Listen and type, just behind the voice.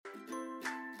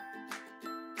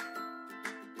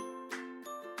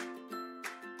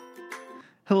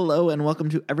Hello and welcome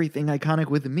to Everything Iconic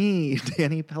with me,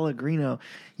 Danny Pellegrino.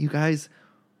 You guys,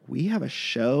 we have a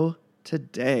show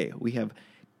today. We have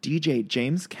DJ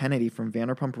James Kennedy from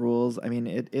Vanderpump Rules. I mean,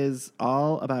 it is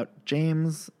all about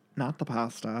James, not the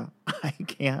pasta. I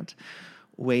can't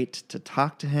wait to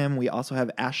talk to him. We also have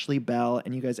Ashley Bell.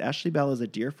 And you guys, Ashley Bell is a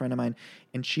dear friend of mine,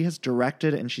 and she has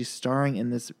directed and she's starring in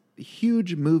this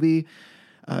huge movie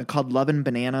called Love and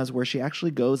Bananas, where she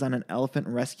actually goes on an elephant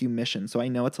rescue mission. So I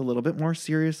know it's a little bit more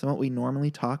serious than what we normally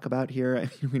talk about here. I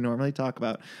mean, we normally talk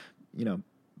about,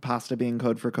 pasta being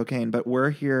code for cocaine, but we're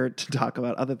here to talk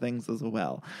about other things as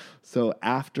well. So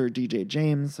after DJ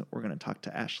James, we're going to talk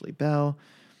to Ashley Bell.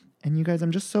 And you guys,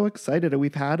 I'm just so excited.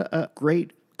 We've had a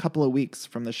great couple of weeks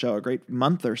from the show, a great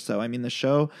month or so. I mean, the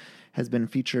show has been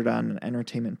featured on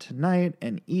Entertainment Tonight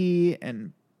and E!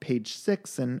 And Page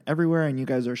 6 and everywhere, and you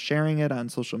guys are sharing it on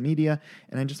social media,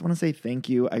 and I just want to say thank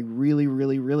you. I really,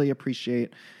 really, really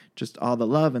appreciate just all the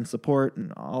love and support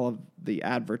and all of the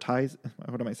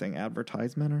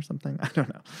advertisement or something? I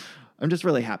don't know. I'm just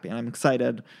really happy, and I'm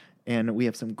excited, and we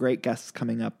have some great guests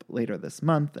coming up later this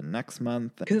month and next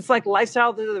month. Because it's like Lifestyle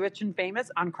of the Rich and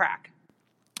Famous on crack.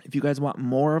 If you guys want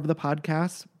more of the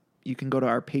podcast, you can go to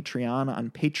our Patreon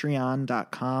on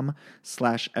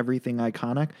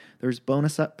patreon.com/everythingiconic. There's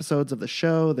bonus episodes of the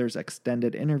show. There's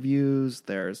extended interviews.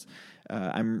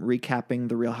 I'm recapping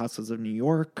The Real Houses of New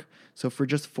York. So for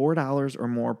just $4 or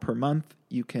more per month,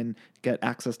 you can get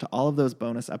access to all of those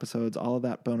bonus episodes, all of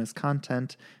that bonus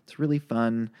content. It's really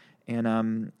fun. And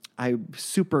I'm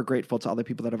super grateful to all the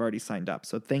people that have already signed up.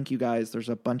 So thank you guys. There's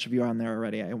a bunch of you on there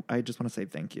already. I just want to say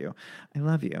thank you. I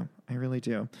love you. I really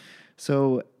do.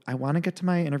 So I want to get to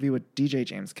my interview with DJ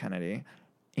James Kennedy.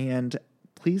 And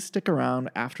please stick around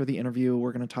after the interview.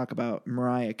 We're going to talk about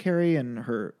Mariah Carey and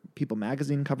her People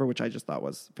magazine cover, which I just thought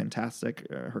was fantastic,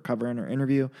 her cover and her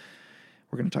interview.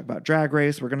 We're going to talk about Drag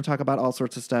Race. We're going to talk about all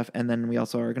sorts of stuff. And then we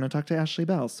also are going to talk to Ashley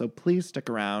Bell. So please stick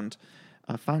around.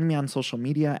 Find me on social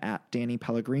media at Danny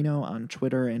Pellegrino on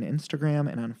Twitter and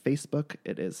Instagram. And on Facebook,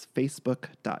 it is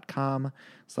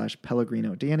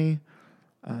facebook.com/Pellegrino Danny.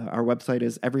 Our website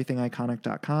is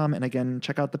everythingiconic.com. And again,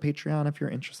 check out the Patreon if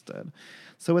you're interested.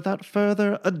 So without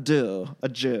further ado,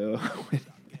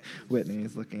 Whitney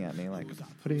is looking at me like,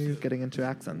 what are you getting into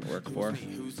accent work for?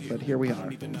 But here we are.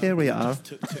 Here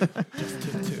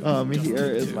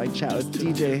is my chat with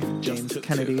DJ James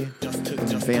Kennedy from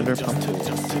Vanderpump Rules.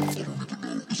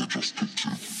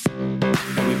 And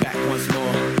we back once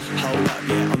more. Hold up,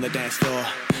 yeah, on the dance floor.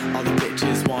 All the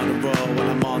bitches wanna roll when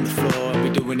I'm on the floor. We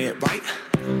doing it right?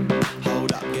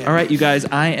 Hold up, yeah. All right, you guys,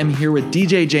 I am here with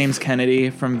DJ James Kennedy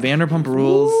from Vanderpump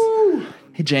Rules. Woo!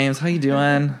 Hey, James, how you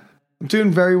doing? I'm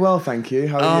doing very well, thank you.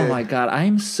 How are you? Oh, my God. I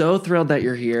am so thrilled that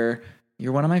you're here.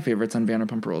 You're one of my favorites on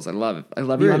Vanderpump Rules. I love it. I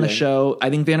love you on the show. I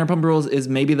think Vanderpump Rules is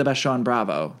maybe the best show on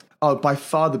Bravo. Oh, by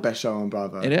far the best show on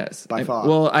Bravo. It is. By far.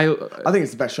 Well, I think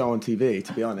it's the best show on TV,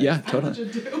 to be honest. Yeah, totally.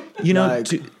 You know,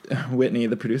 Whitney,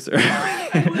 the producer.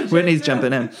 Whitney's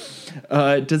jumping in.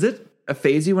 Does it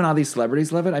faze you when all these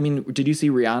celebrities love it? I mean, did you see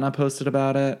Rihanna posted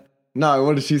about it? No,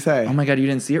 what did she say? Oh my God, you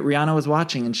didn't see it? Rihanna was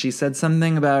watching and she said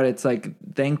something about it's like,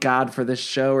 thank God for this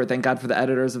show or thank God for the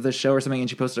editors of this show or something, and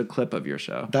she posted a clip of your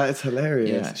show. That is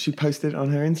hilarious. Yeah. She posted it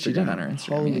on her Instagram. She did on her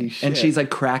Instagram. Holy shit. And she's like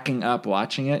cracking up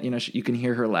watching it. You know, you can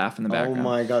hear her laugh in the background. Oh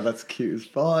my God, that's cute as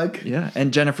fuck. Yeah,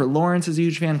 and Jennifer Lawrence is a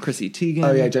huge fan. Chrissy Teigen.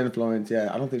 Oh yeah, Jennifer Lawrence,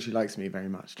 yeah. I don't think she likes me very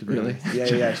much, to be really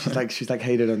honest. Yeah. She's like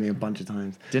hated on me a bunch of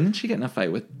times. Didn't she get in a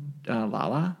fight with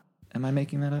Lala? Am I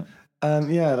making that up?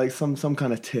 Yeah, like some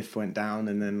kind of tiff went down,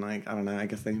 and then like I don't know. I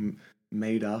guess they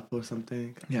made up or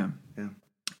something. Yeah.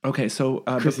 Okay, so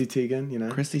Chrissy Teigen, you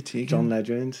know, Chrissy Teigen, John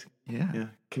Legend. Yeah.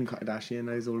 Kim Kardashian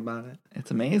knows all about it.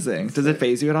 It's amazing. Does it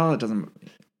faze you at all? It doesn't.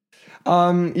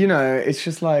 You know, it's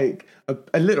just like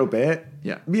a little bit.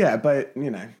 Yeah. Yeah, but you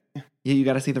know. Yeah, you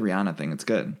got to see the Rihanna thing. It's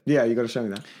good. Yeah, you got to show me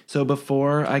that. So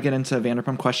before I get into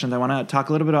Vanderpump questions, I want to talk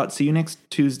a little bit about See You Next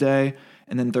Tuesday.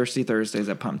 And then Thirsty Thursdays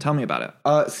at Pump. Tell me about it.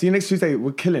 See You Next Tuesday.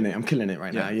 We're killing it. I'm killing it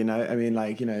right now. You know, I mean,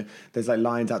 like, you know, there's like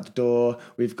lines out the door.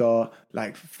 We've got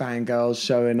like fangirls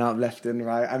showing up left and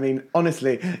right. I mean,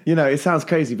 honestly, you know, it sounds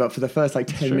crazy, but for the first like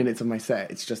 10 minutes of my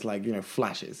set, it's just like, you know,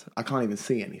 flashes. I can't even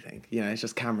see anything. You know, it's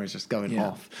just cameras just going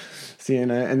off. So, you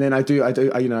know, and then I do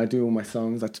all my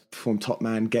songs. I perform Top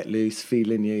Man, Get Loose,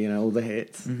 Feeling You, you know, all the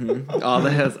hits. Mm-hmm. All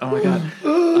the hits. Oh my God.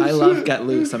 I love Get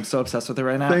Loose. I'm so obsessed with it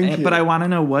right now. Thank you. But I want to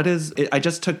know, what is it? I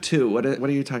just took 2. What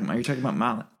are you talking about? Are you talking about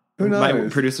Molly? Who knows? My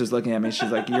producer's looking at me.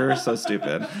 She's like, "You're so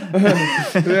stupid."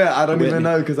 Yeah, I don't even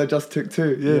know because I just took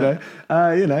 2. You know,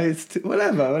 it's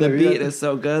whatever. The beat is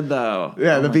so good, though.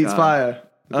 Yeah, the beat's fire.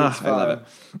 I love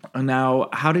it. Now,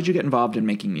 how did you get involved in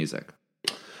making music?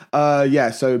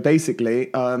 Yeah, so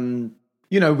basically,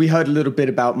 we heard a little bit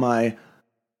about my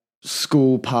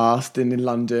school past and in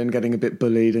London, getting a bit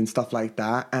bullied and stuff like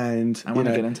that. And I want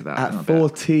to get into that. At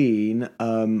 14,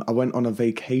 I went on a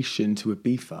vacation to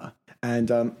Ibiza.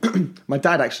 And my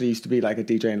dad actually used to be like a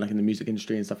DJ in the music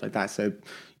industry and stuff like that. So,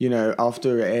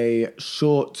 after a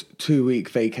short 2-week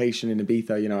vacation in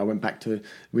Ibiza,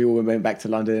 we all went back to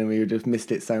London and we just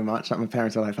missed it so much. Like my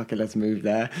parents were like, fuck it, let's move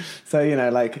there.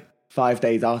 So, 5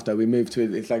 days after we moved to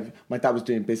it, it's like my dad was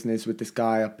doing business with this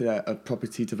guy up at a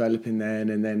property developing then.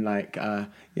 And then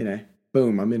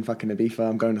boom, I'm in fucking Ibiza.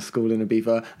 I'm going to school in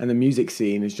Ibiza, and the music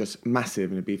scene is just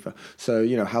massive in Ibiza. So,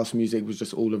 house music was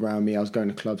just all around me. I was going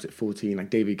to clubs at 14, like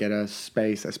David Guetta,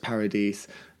 Space, as Paradise.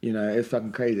 It was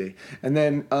fucking crazy. And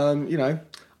then,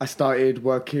 I started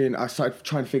working. I started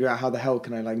trying to figure out how the hell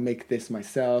can I make this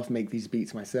myself, make these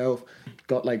beats myself.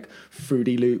 Got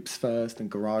Fruity Loops first and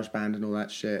GarageBand and all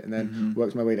that shit, and then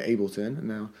worked my way to Ableton, and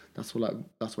now that's what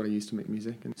I used to make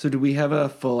music. So do we have a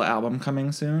full album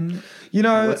coming soon?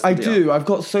 I do. I've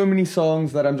got so many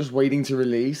songs that I'm just waiting to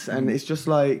release, and it's just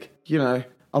I'm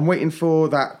waiting for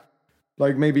that,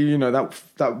 maybe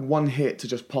that one hit to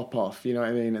just pop off. You know what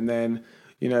I mean? And then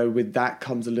with that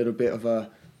comes a little bit of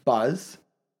a buzz.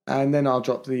 And then I'll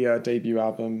drop the debut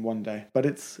album one day. But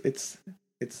it's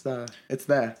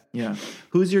there. Yeah.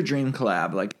 Who's your dream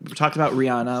collab? We talked about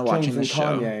Rihanna watching the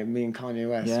show. Kanye, me and Kanye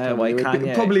West. Yeah, white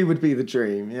Kanye. Probably would be the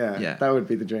dream. Yeah. That would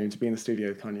be the dream, to be in the studio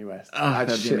with Kanye West. Oh, I'd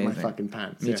that'd be shit amazing. my fucking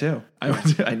pants. Me too.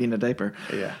 I need a diaper.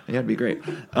 Yeah. It'd be great.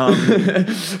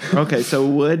 Okay, so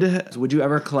would you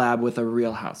ever collab with a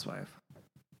Real Housewife?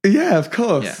 Yeah, of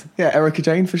course. Yeah, Erica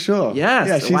Jane for sure.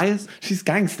 Yes. Yeah, she's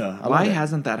gangster. Why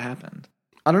hasn't that happened?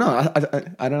 I don't know.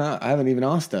 I don't know. I haven't even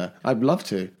asked her. I'd love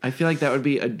to. I feel like that would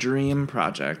be a dream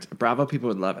project. Bravo people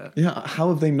would love it. Yeah. How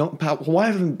have they not? Why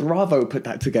haven't Bravo put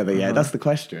that together yet? That's the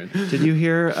question. Did you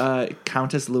hear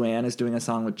Countess Luann is doing a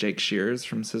song with Jake Shears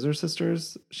from Scissor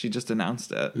Sisters? She just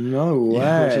announced it. No way.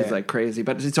 Yeah, which is crazy.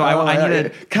 But so I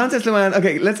needed Countess Luann.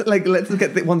 Okay, let's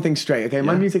get one thing straight. Okay,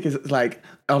 my music is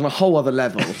on a whole other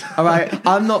level. All right,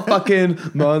 I'm not fucking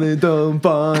money don't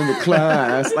find the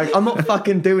class. I'm not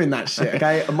fucking doing that shit.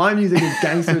 Okay. My music is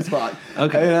gangster as fuck.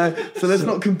 Okay. So let's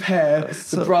not compare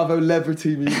the Bravo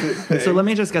celebrity music thing. So let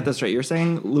me just get this straight. You're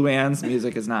saying Luann's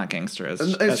music is not gangster as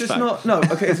It's just fuck. not. No.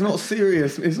 Okay. It's not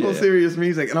serious. It's not serious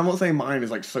music. And I'm not saying mine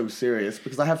is so serious,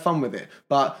 because I have fun with it.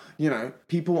 But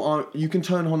people aren't. You can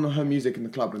turn on her music in the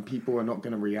club and people are not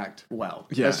going to react well.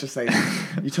 Yeah. Let's just say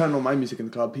that. You turn on my music in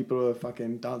the club, people are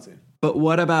fucking dancing. But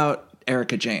what about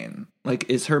Erica Jane?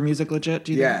 Is her music legit?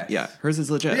 Do you think? Yeah. Hers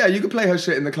is legit. Yeah, you can play her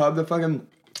shit in the club. The fucking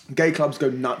gay clubs go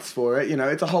nuts for it.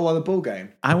 It's a whole other ball game.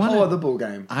 I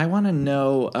want to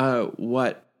know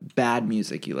what bad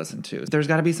music you listen to. There's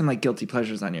got to be some guilty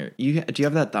pleasures on do you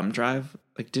have that thumb drive?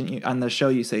 Didn't you on the show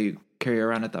you say you carry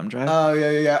around a thumb drive? Oh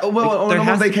yeah. Oh, well, when I'm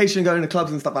on vacation going to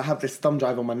clubs and stuff, I have this thumb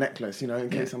drive on my necklace, in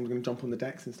case I'm going to jump on the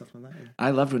decks and stuff like that. Yeah. I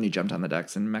loved when you jumped on the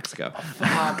decks in Mexico. Oh,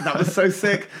 fuck, that was so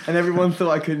sick. And everyone thought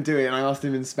I couldn't do it, and I asked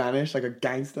him in Spanish, like a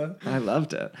gangster. I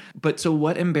loved it. But so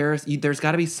what there's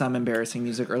got to be some embarrassing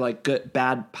music or good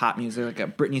bad pop music, like a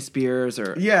Britney Spears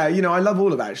or... Yeah, I love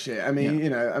all of that shit. I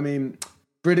mean,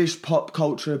 British pop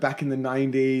culture back in the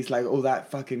 90s, all that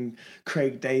fucking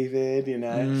Craig David,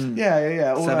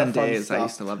 Yeah. All 7 that fun Days, stuff. I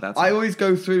used to love that song. I always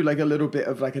go through a little bit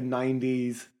of a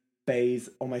 90s phase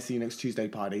on my See You Next Tuesday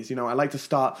parties. I like to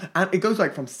start, and it goes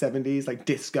from 70s,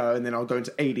 disco, and then I'll go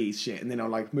into 80s shit, and then I'll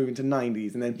move into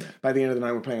 90s, and then by the end of the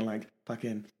night we're playing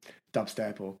fucking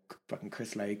dubstep or fucking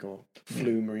Chris Lake or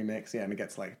Flume remix, and it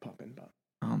gets popping. But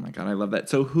oh my God, I love that.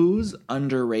 So who's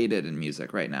underrated in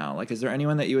music right now? Is there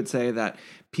anyone that you would say that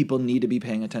people need to be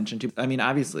paying attention to? I mean,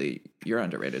 obviously, you're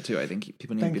underrated too. I think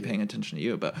people need to be paying attention to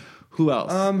you, but who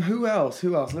else? Who else?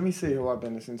 Let me see who I've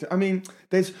been listening to. I mean,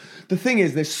 there's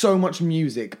so much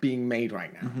music being made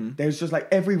right now. Mm-hmm. There's just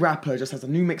every rapper just has a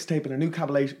new mixtape and a new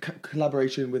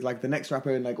collaboration with the next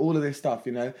rapper and all of this stuff,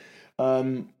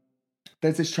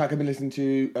 There's this track I've been listening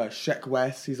to, Sheck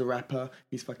West. He's a rapper.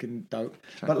 He's fucking dope.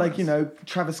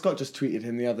 Travis Scott just tweeted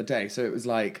him the other day, so it was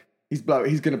he's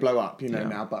gonna blow up,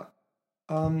 now. But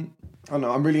I don't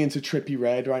know. I'm really into Trippie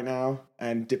Redd right now,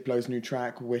 and Diplo's new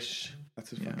track, Wish.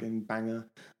 That's a fucking banger.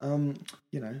 I'm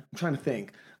trying to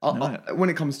think. When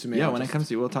it comes to me, when it comes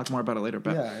to you, we'll talk more about it later.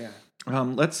 But yeah.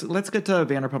 Let's get to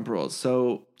Vanderpump Rules.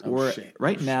 So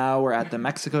now we're at the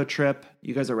Mexico trip.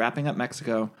 You guys are wrapping up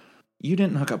Mexico. You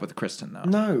didn't hook up with Kristen, though.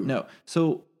 No.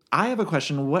 So I have a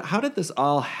question. How did this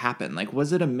all happen?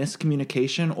 Was it a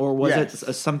miscommunication, or was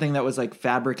it something that was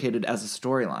fabricated as a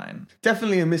storyline?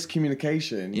 Definitely a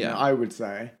miscommunication. I would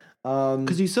say.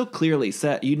 Because you so clearly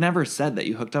said, you never said that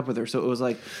you hooked up with her. So it was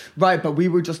like, Right, but we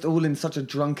were just all in such a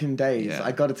drunken daze. Yeah.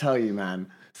 I got to tell you,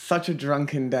 man, such a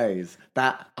drunken daze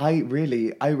that I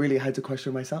really had to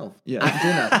question myself at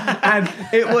dinner. And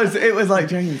it was like,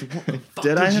 James, what the fuck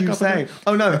Did I hook you up with say? her?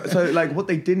 Oh no, so like what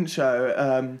they didn't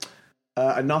show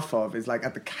enough of is like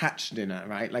at the catch dinner,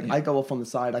 right? Like I go off on the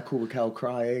side, I call Raquel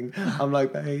crying. I'm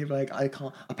like, babe, like I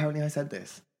can't. Apparently, I said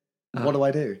this. What do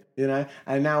I do? You know?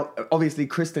 And now, obviously,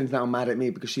 Kristen's now mad at me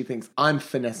because she thinks I'm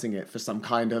finessing it for some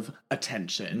kind of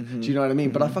attention. Do you know what I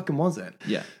mean? But I fucking wasn't.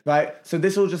 Yeah. Right? So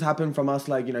this all just happened from us,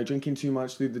 like, you know, drinking too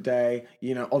much through the day.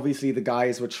 You know, obviously the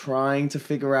guys were trying to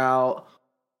figure out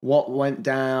what went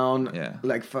down. Yeah.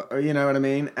 Like, for, you know what I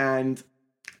mean? And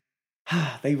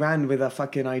they ran with a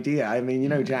fucking idea. I mean, you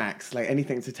know, Jax, like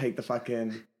anything to take the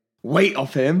fucking weight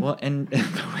off him. well, and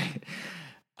wait,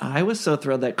 I was so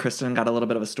thrilled that Kristen got a little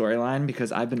bit of a storyline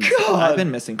because I've been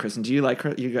missing Kristen. Do you like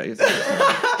her? You got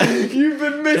You've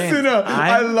been missing James, her.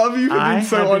 I love you for being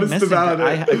so honest about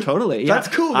it. I totally. Yeah. That's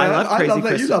cool, man. I love Crazy that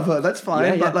Kristen. you love her. That's fine.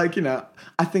 Yeah, yeah. But like, you know,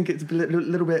 I think it's a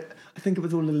little bit. I think it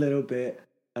was all a little bit.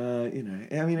 You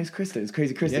know, I mean, it's Kristen. It's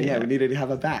Crazy Kristen. Yeah, Yeah, yeah. we needed to have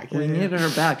her back. We Yeah, needed yeah.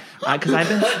 her back because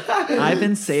I've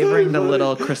been savoring the funny.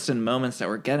 little Kristen moments that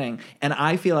we're getting, and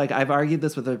I feel like I've argued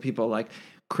this with other people. Like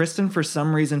Kristen, for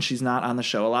some reason, she's not on the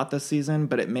show a lot this season,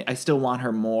 but I still want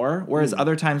her more. Whereas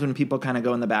other times when people kind of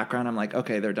go in the background, I'm like,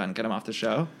 okay, they're done. Get them off the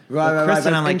show. Right, But right,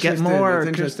 Kristen, right. I'm like, get That's more.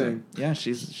 interesting. Kristen. Yeah,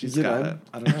 she's You got know, it.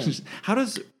 I don't know. How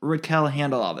does Raquel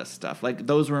handle all this stuff? Like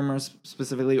those rumors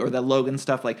specifically, or the Logan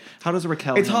stuff? Like, how does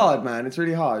Raquel? It's handle hard, man. It's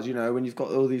really hard, you know, when you've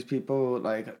got all these people,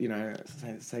 like, you know,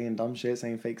 saying dumb shit,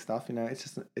 saying fake stuff, you know,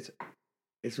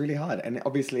 it's really hard. And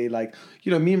obviously, like,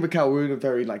 you know, me and Raquel, we're in a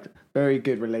very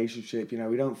good relationship, you know,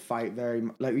 we don't fight very,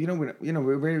 like,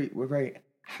 we're very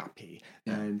happy.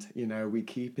 Yeah. And, you know, we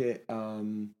keep it,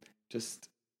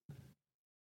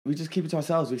 we just keep it to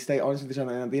ourselves. We stay honest with each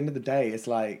other. And at the end of the day, it's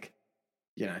like,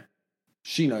 you know,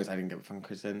 she knows I didn't get with fucking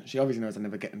Kristen. She obviously knows I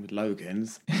never get in with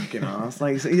Logan's fucking ass.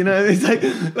 Like, so, you know, it's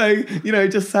like, you know, it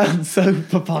just sounds so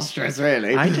preposterous,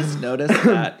 really. I just noticed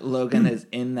that Logan is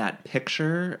in that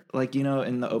picture, like, you know,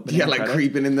 in the opening. Yeah, like credits.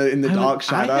 creeping in the dark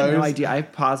shadows. I had no idea. I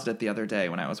paused it the other day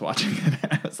when I was watching it.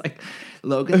 And I was like,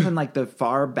 Logan's in like the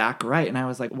far back right, and I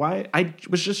was like, why? I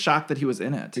was just shocked that he was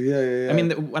in it. Yeah. I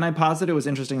mean, when I paused it was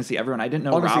interesting to see everyone. I didn't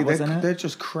know Honestly, Rob was in it. they're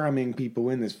just cramming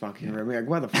people in this fucking room. Like,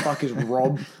 where the fuck is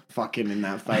Rob fucking in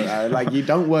that photo? Like, you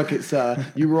don't work at Sir.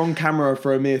 You were on camera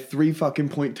for a mere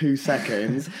 3.2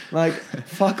 seconds. Like,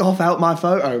 fuck off out my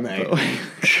photo, mate.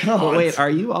 But wait, are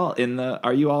you all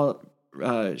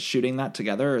shooting that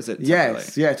together, or is it Yes,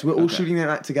 separately? yes, we're all Okay. shooting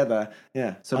that together.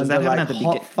 Yeah. So does Under, that happen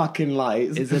like, at the hot fucking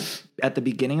lights? Is it at the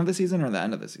beginning of the season or the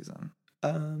end of the season?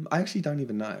 I actually don't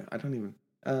even know. I don't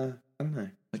know.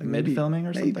 Like So mid maybe- filming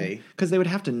or something? maybe. Because they would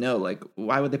have to know, like,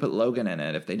 why would they put Logan in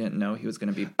it if they didn't know he was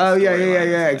going to be? Oh yeah, storyline or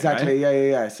something, exactly, right?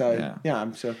 yeah. So Yeah.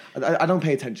 I'm sure. I don't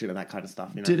pay attention to that kind of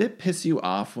stuff. You know? Did it piss you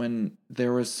off when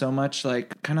there was so much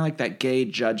like kind of like that gay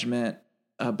judgment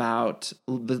about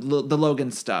the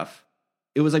Logan stuff?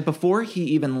 It was like before he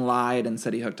even lied and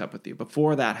said he hooked up with you.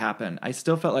 Before that happened, I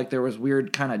still felt like there was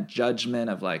weird kind of judgment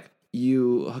of like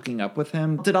you hooking up with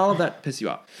him. Did all of that piss you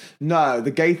off? No,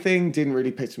 the gay thing didn't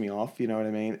really piss me off. You know what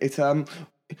I mean? It's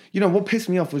you know what pissed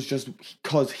me off was just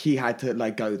because he had to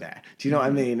like go there. Do you know what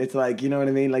I mean? It's like, you know what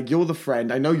I mean? Like, you're the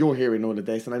friend. I know you're hearing all of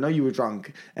this, and I know you were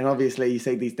drunk, and obviously you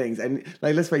say these things. And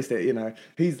like, let's face it, you know,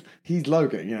 he's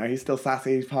Logan. You know, he's still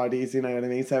sassy. He parties. You know what I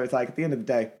mean? So it's like at the end of the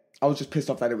day, I was just pissed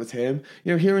off that it was him.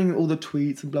 You know, hearing all the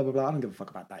tweets and blah, blah, blah. I don't give a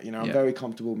fuck about that. You know, I'm Yeah. very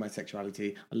comfortable with my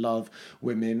sexuality. I love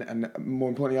women. And more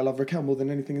importantly, I love Raquel more than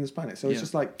anything in this planet. So it's Yeah.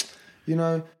 just like, you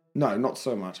know, no, not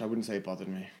so much. I wouldn't say it bothered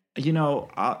me. You know,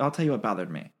 I'll tell you what bothered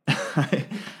me.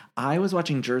 I was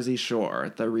watching Jersey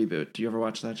Shore, the reboot. Do you ever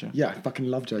watch that show? Yeah, I fucking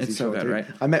love Jersey It's so Shore. good, dude. right?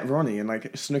 I met Ronnie and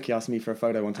like Snooki asked me for a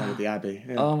photo one time with the Abbey.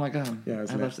 Yeah. Oh my god! Yeah, it was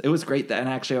I lit. loved it. It was great. And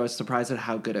actually, I was surprised at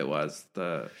how good it was.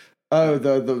 The The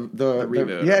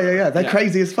reboot. Yeah. They're Yeah.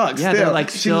 crazy as fuck. Yeah, still. they're, like,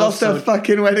 she still lost her so-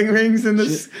 fucking wedding rings in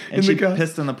the and she car.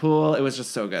 pissed in the pool. It was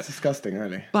just so good. It's disgusting,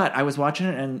 really. But I was watching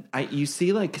it, and you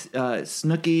see like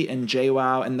Snooki and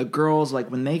JWoww and the girls, like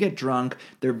when they get drunk,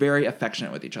 they're very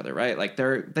affectionate with each other, right? Like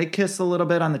they kiss a little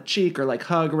bit on the cheek or like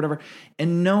hug or whatever,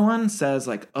 and no one says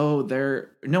like, oh,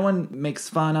 no one makes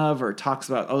fun of or talks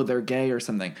about, oh, they're gay or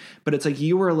something. But it's like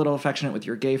you were a little affectionate with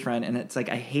your gay friend, and it's like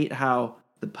I hate how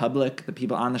the public, the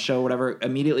people on the show, whatever,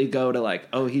 immediately go to like,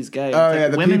 oh, he's gay. Oh It's yeah,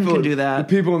 like, the women people, can do that.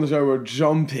 The people on the show were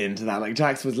jumping to that. Like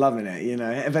Jax was loving it, you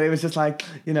know. But it was just like,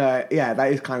 you know, yeah,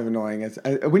 that is kind of annoying. It's,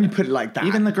 when you put it like that.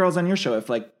 Even the girls on your show, if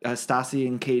like Stassi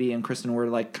and Katie and Kristen were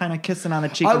like kind of kissing on the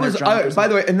cheek. when they're drunk or by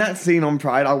the way, in that scene on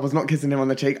Pride, I was not kissing him on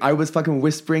the cheek. I was fucking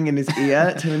whispering in his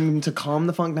ear, telling him to calm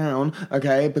the fuck down,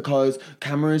 okay? Because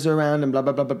cameras are around and blah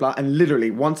blah blah blah blah. And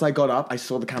literally, once I got up, I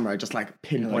saw the camera just like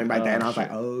pinpoint like, right there, oh, and I was shit.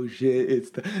 like, oh shit, it's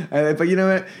the. But you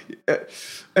know what?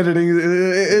 Editing,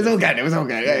 it's all good. It was all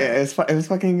good. Yeah, it was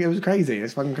fucking. It was crazy. It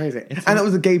was fucking crazy. And it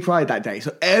was a gay Pride that day,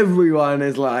 so everyone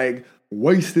is like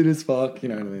wasted as fuck. You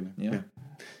know what I mean? Yeah.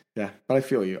 Yeah, but I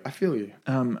feel you.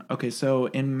 Okay, so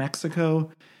in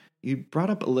Mexico, you brought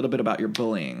up a little bit about your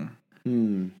bullying.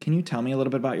 Can you tell me a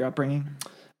little bit about your upbringing?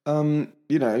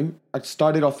 You know, I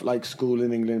started off like school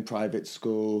in England, private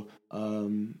school.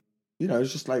 You know,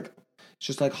 it's just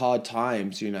like hard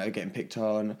times, you know, getting picked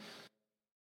on.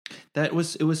 It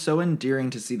was so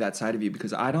endearing to see that side of you,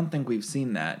 because I don't think we've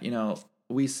seen that. You know,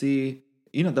 we see,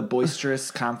 you know, the boisterous,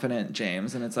 confident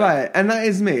James, and it's like, Right, and that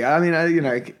is me. I mean, you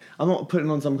know, I'm not putting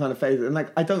on some kind of phase, and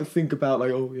like, I don't think about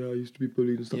like, oh yeah, I used to be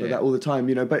bullied and stuff like Yeah. that all the time,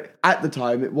 you know. But at the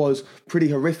time, it was pretty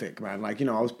horrific, man. Like, you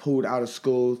know, I was pulled out of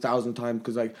school 1,000 times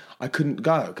because like I couldn't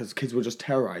go because kids were just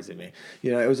terrorizing me.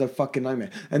 You know, it was a fucking nightmare.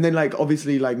 And then like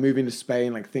obviously like moving to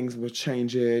Spain, like things were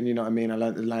changing. You know what I mean? I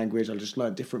learned the language. I just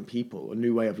learned different people, a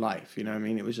new way of life. You know what I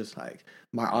mean? It was just like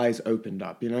my eyes opened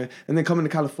up. You know, and then coming to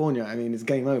California, I mean, it's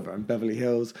game over. I'm Beverly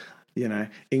Hills. You know,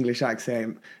 English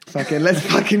accent, fucking, let's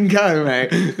fucking go,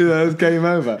 mate. You know, it's game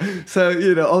over. So,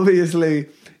 you know, obviously,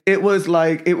 it was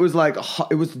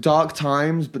dark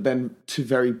times, but then to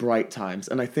very bright times.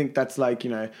 And I think that's like, you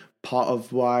know, part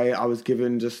of why I was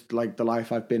given just like the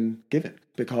life I've been given,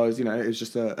 because, you know, it's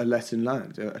just a lesson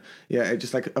learned. Yeah, it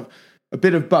just like a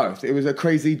bit of both. It was a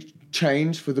crazy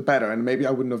change for the better, and maybe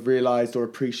I wouldn't have realized or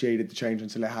appreciated the change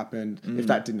until it happened if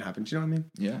that didn't happen. Do you know what I mean?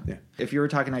 yeah. If you were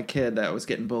talking to a kid that was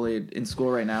getting bullied in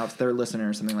school right now, if they're listening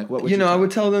or something, like, what would you know, tell I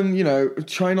would tell them, you know,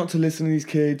 try not to listen to these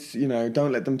kids, you know,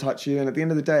 don't let them touch you. And at the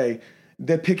end of the day,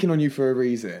 they're picking on you for a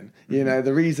reason. You know,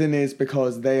 the reason is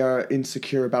because they are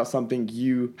insecure about something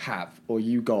you have or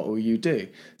you got or you do.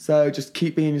 So just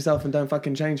keep being yourself and don't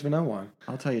fucking change for no one.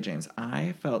 I'll tell you, James,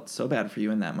 I felt so bad for you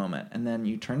in that moment. And then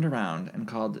you turned around and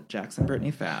called Jackson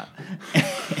Brittany fat.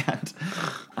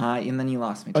 and then you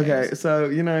lost me, James. Okay, so,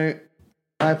 you know,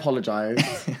 I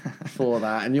apologize for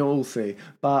that, and you'll all see.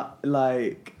 But,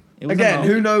 like, was a again,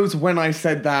 moment. who knows when I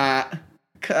said that?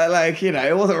 Like, you know,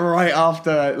 it wasn't right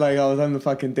after, like, I was on the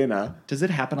fucking dinner. Does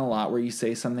it happen a lot where you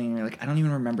say something and you're like, I don't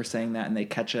even remember saying that, and they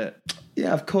catch it?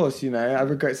 Yeah, of course, you know, I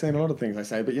regret saying a lot of things I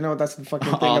say, but you know what, that's the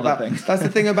fucking thing All the about, things. that's the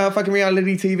thing about fucking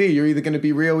reality TV. You're either going to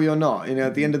be real or you're not. You know,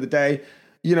 at the end of the day,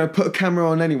 you know, put a camera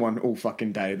on anyone all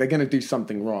fucking day. They're going to do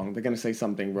something wrong. They're going to say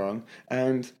something wrong.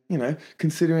 And, you know,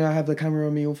 considering I have the camera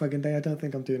on me all fucking day, I don't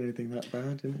think I'm doing anything that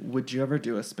bad. You know? Would you ever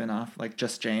do a spin-off, like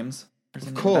Just James?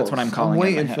 Of course. That's what I'm calling it in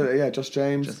waiting my for head. Just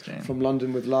James, Just James. from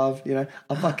London with Love. You know,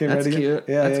 I'm fucking That's ready. cute.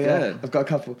 Yeah, That's yeah, good. I've got a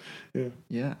couple. Yeah.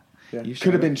 Yeah. Yeah. You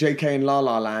Could have been JK in La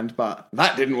La Land, but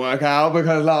that didn't work out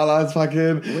because La La's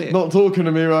fucking Wait. not talking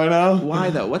to me right now. Why,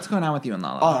 though? What's going on with you and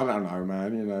Lala? Oh, I don't know,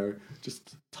 man. You know,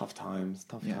 just tough times.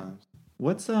 Yeah. Times.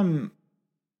 What's,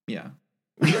 yeah.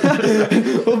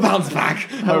 We'll bounce back.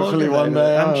 Hopefully one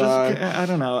day. I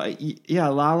don't know. Yeah,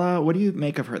 Lala, what do you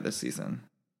make of her this season?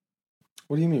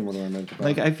 What do you mean? What do I make about?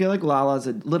 Like, I feel like Lala's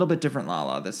a little bit different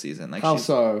Lala this season. Like, How she's,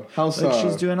 so? How so? Like,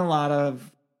 she's doing a lot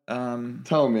of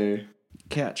Tell me.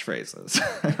 catchphrases.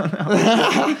 I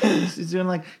don't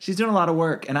know. she's doing a lot of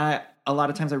work, and a lot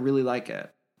of times I really like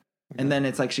it. And then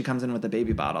it's like she comes in with a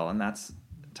baby bottle, and that's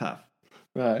tough.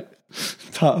 Right.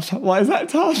 Tough. Why is that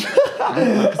tough?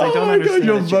 Because I don't understand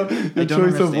your it, James. your I don't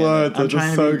choice of understand words it. I'm are trying just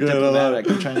to so be good. I love diplomatic.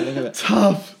 it. I'm trying to think of it.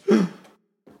 Tough.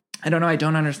 I don't know. I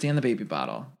don't understand the baby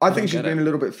bottle. I think she's been a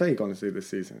little bit fake, honestly, this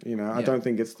season. You know, I Yeah. don't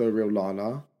think it's the real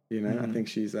Lala. You know, I think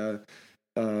she's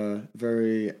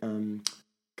very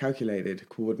calculated,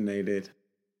 coordinated,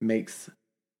 thinks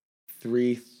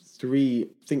three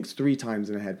times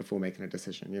in her head before making a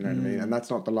decision. You know what I mean? And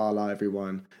that's not the Lala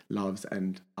everyone loves,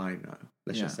 and I know.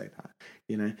 Let's just say that.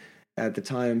 You know, at the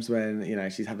times when, you know,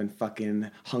 she's having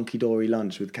fucking hunky-dory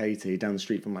lunch with Katie down the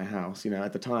street from my house, you know,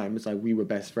 at the time, it's like we were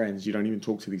best friends. You don't even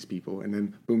talk to these people. And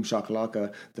then, boom,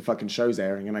 shakalaka, the fucking show's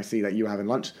airing, and I see that you were having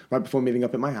lunch right before meeting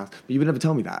up at my house. But you would never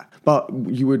tell me that. But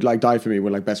you would, like, die for me.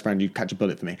 We're, like, best friend. You'd catch a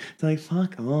bullet for me. It's like,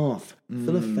 fuck off.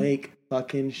 Full of fake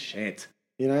fucking shit.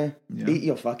 You know? Yeah. Eat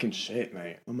your fucking shit,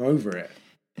 mate. I'm over it.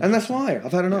 And that's why.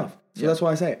 I've had enough. So that's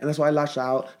why I say it. And that's why I lashed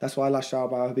out. That's why I lashed out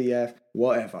about her BF.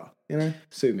 Whatever. You know,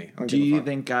 sue me. I don't Do give a you fuck.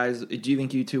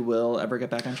 think you two will ever get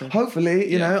back on track?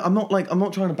 Hopefully, you Yeah. know, I'm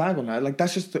not trying to bag on her. Like,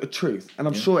 that's just the truth. And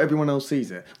I'm sure everyone else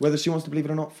sees it. Whether she wants to believe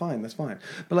it or not, fine, that's fine.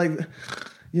 But like,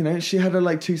 you know, she had her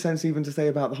like 2 cents even to say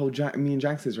about the whole me and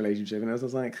Jax's relationship. And I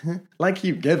was like, like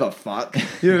you give a fuck.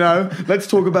 You know, let's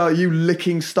talk about you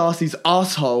licking Stacy's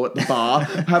asshole at the bar,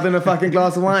 having a fucking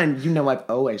glass of wine. You know, I've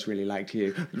always really liked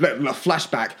you.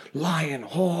 Flashback, lying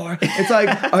whore. It's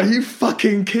like, are you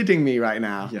fucking kidding me right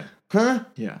now? Yeah. Huh?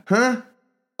 Yeah. Huh?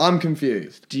 I'm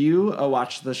confused. Do you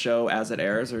watch the show as it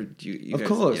airs, or do you? Of guys,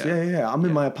 course, yeah. I'm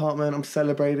in my apartment. I'm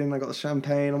celebrating. I got the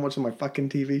champagne. I'm watching my fucking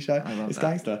TV show. I love it's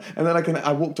that. gangster. And then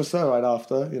I walk to Sir right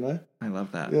after. You know. I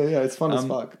love that. Yeah. It's fun as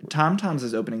fuck. Tom Tom's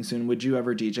is opening soon. Would you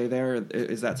ever DJ there? Or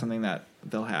is that something that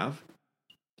they'll have?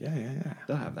 Yeah.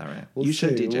 They'll have that, right? We'll you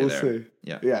should see, DJ we'll there. See.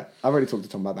 Yeah. Yeah. I've already talked to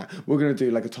Tom about that. We're gonna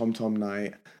do like a Tom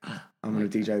night. I'm gonna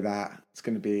DJ that. It's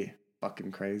gonna be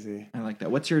fucking crazy. I like that.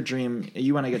 What's your dream?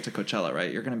 You want to get to Coachella,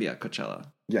 right? You're going to be at Coachella.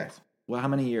 Yes. Well, how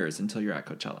many years until you're at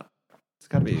Coachella? It's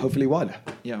got to be. Hopefully one.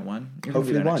 Yeah, one. You're gonna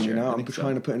be Hopefully there next one. You year. know, I I'm think so.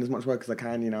 trying to put in as much work as I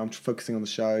can. You know, I'm focusing on the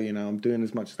show. You know, I'm doing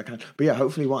as much as I can. But yeah,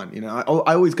 hopefully one. You know,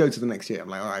 I always go to the next year. I'm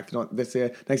like, all right, if not this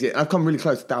year, next year. And I've come really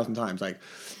close 1,000 times. Like,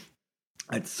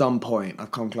 at some point, I've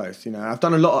come close. You know,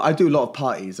 I do a lot of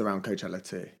parties around Coachella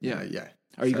too. Yeah. Yeah.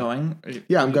 Are you going?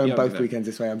 Yeah, I'm going You'll be both there. weekends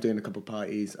this way. I'm doing a couple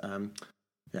parties.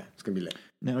 Yeah, it's gonna be lit.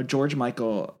 No, George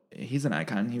Michael, he's an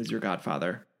icon. He was your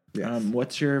godfather. Yes.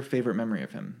 What's your favorite memory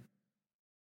of him?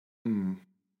 Mm.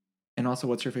 And also,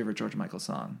 what's your favorite George Michael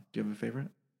song? Do you have a favorite?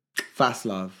 Fast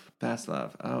Love Fast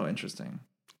Love. Oh, interesting.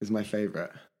 is my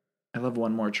favorite. I love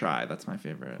One More Try. That's my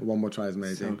favorite. One More Try is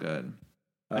amazing. So good.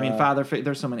 I mean,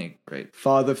 there's so many great,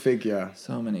 Father Figure.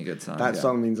 so many good songs. That yeah.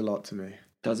 song means a lot to me.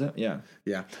 Does it? Yeah.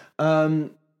 Yeah.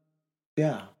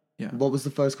 Yeah. Yeah. What was the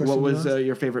first question? What you was asked?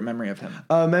 your favorite memory of him?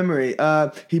 Memory.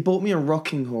 He bought me a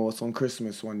rocking horse on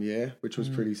Christmas one year, which was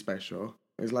pretty special.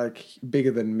 It was like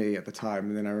bigger than me at the time,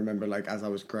 and then I remember like as I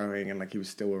was growing and like he was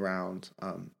still around,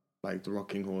 like the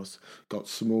rocking horse got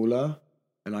smaller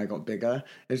and I got bigger.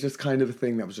 It's just kind of a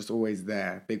thing that was just always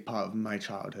there, big part of my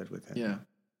childhood with him. Yeah.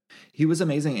 He was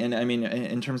amazing. And I mean,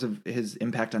 in terms of his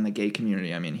impact on the gay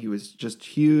community, I mean, he was just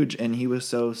huge and he was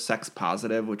so sex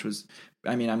positive, which was,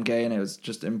 I mean, I'm gay and it was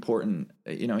just important.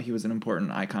 You know, he was an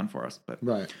important icon for us. But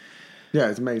Right. Yeah,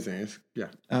 it's amazing.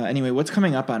 anyway, what's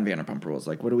coming up on Vanderpump Rules?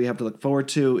 Like, what do we have to look forward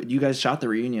to? You guys shot the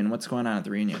reunion. What's going on at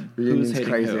the reunion? Reunion's Who's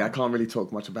hating crazy. who? I can't really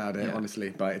talk much about it, Yeah. honestly,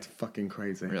 but it's fucking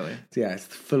crazy. Really? Yeah, it's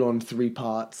full on 3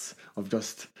 parts of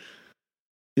just,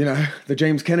 you know, the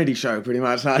James Kennedy show, pretty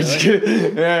much. No, just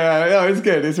kidding. Yeah, it's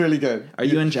good. It's really good. Are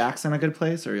you and Jax in a good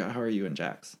place, or how are you and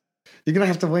Jax? You're gonna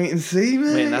have to wait and see,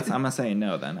 man. Wait, I'm gonna say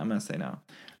no. Then I'm gonna say no.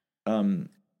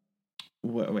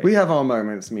 Wait. We have our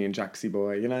moments, me and Jaxie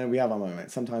boy. You know, we have our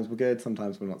moments. Sometimes we're good,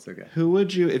 sometimes we're not so good. Who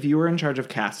would you, if you were in charge of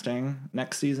casting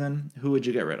next season, who would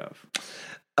you get rid of?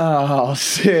 Oh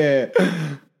shit.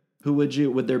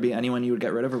 Would there be anyone you would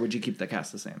get rid of, or would you keep the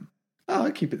cast the same? Oh,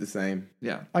 I keep it the same.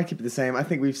 Yeah. I keep it the same. I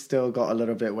think we've still got a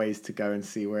little bit ways to go and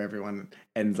see where everyone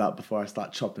ends up before I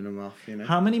start chopping them off. You know.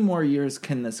 How many more years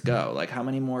can this go? Like, how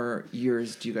many more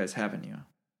years do you guys have in you?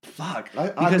 Fuck,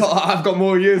 I've got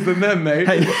more years than them, mate.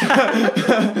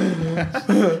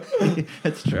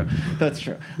 That's true. That's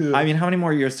true. Yeah. I mean, how many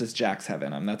more years does Jax have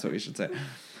in him? That's what we should say.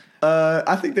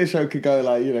 I think this show could go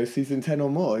like, you know, season 10 or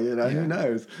more, you know, who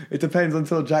knows? It depends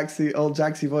until old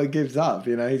Jaxie boy gives up,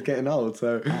 you know, he's getting old,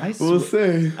 so we'll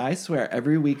see. I swear,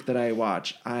 every week that I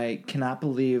watch, I cannot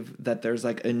believe that there's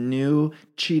like a new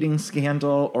cheating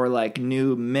scandal or like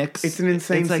new mix. It's an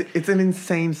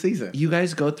insane season. You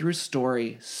guys go through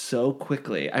story so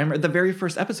quickly. I remember the very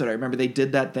first episode, I remember they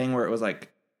did that thing where it was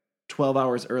like 12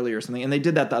 hours early or something, and they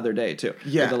did that the other day too.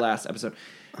 Yeah. The last episode.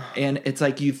 And it's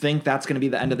like you think that's going to be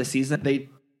the end of the season. They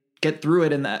get through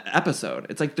it in that episode.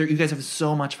 It's like you guys have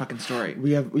so much fucking story.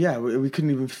 We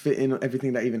couldn't even fit in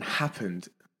everything that even happened.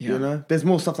 Yeah. You know, there's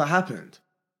more stuff that happened.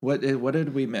 What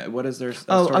did we miss? What is there?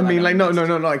 Oh, I mean, like no,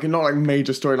 like not like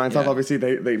major storyline stuff. Yeah. Obviously,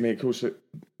 they make cool shit,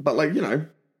 but like, you know,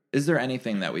 is there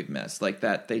anything that we've missed, like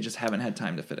that they just haven't had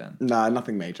time to fit in? Nah,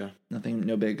 nothing major. Nothing,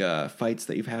 no big fights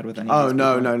that you've had with any. Oh of these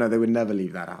no, people? no, they would never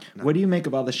leave that out. No. What do you make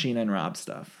of all the Sheena and Rob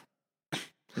stuff?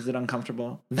 Is it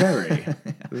uncomfortable? Very,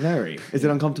 very. Is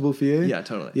it uncomfortable for you? Yeah,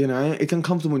 totally. You know, it's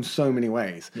uncomfortable in so many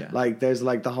ways. Yeah. Like there's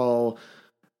like the whole,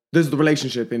 There's the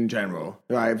relationship in general,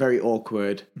 right? Very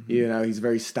awkward. Mm-hmm. You know, he's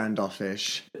very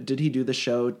standoffish. Did he do the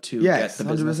show to Yes, get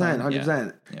the business 100%, on?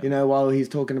 100%. Yeah. You know, while he's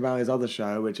talking about his other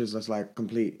show, which is just like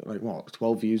complete, like what,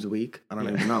 12 views a week? I don't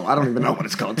even know. I don't even know what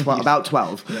it's called. About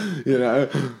 12, you know?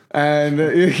 And,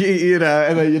 you know,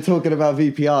 and then you're talking about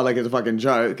VPR like it's a fucking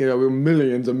joke. You know, we're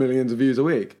millions and millions of views a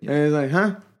week. Yeah. And he's like,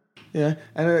 huh? Yeah.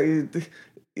 And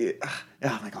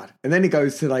oh my God. And then he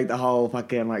goes to like the whole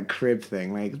fucking like crib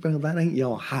thing. Like, bro, that ain't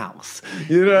your house.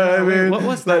 You know what I mean? What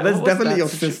was like, that? that's What was definitely that your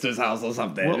sister's house or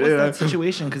something. What was that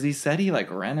situation? Because he said he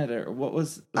like rented it. Or what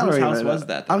was whose house was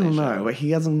that? I don't they know. showed? But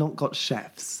he hasn't not got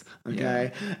chefs.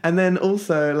 Okay. Yeah. And then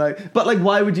also like, but like,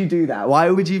 why would you do that? Why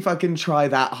would you fucking try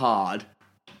that hard?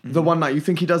 The one night, you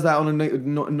think he does that on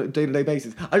a day-to-day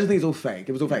basis? I just think it's all fake.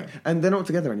 It was all fake, and they're not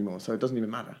together anymore, so it doesn't even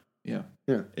matter. Yeah.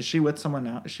 Yeah. Is she with someone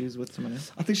now? She's with someone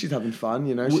else? I think she's having fun.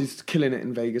 You know, she's killing it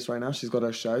in Vegas right now. She's got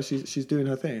her show. She's doing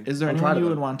her thing. Is there anyone you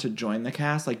would want to join the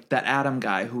cast? Like that Adam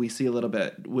guy who we see a little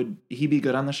bit. Would he be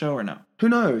good on the show or no? Who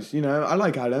knows? You know, I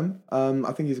like Adam.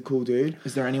 I think he's a cool dude.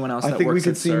 Is there anyone else? I that think we works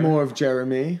could at see Sir? more of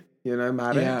Jeremy. You know,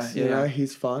 Maddox. Yeah, you know, yeah.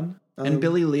 he's fun. And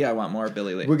Billy Lee, I want more of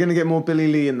Billy Lee. We're gonna get more Billy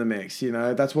Lee in the mix, you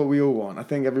know. That's what we all want. I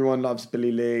think everyone loves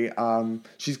Billy Lee.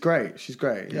 She's great. She's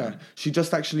great. Yeah. She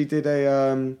just actually did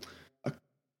a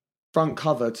front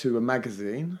cover to a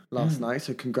magazine last night.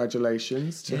 So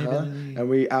congratulations to her. Billy. And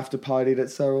we after partied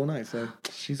at Sir all night. So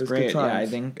She's it was great. good Yeah, I times.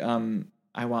 think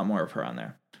I want more of her on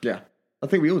there. Yeah, I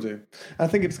think we all do. I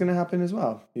think it's gonna happen as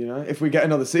well. You know, if we get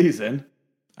another season.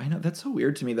 I know that's so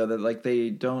weird to me though that like they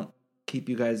don't keep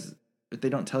you guys. They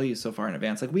don't tell you so far in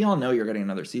advance. Like we all know you're getting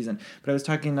another season, but I was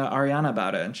talking to Ariana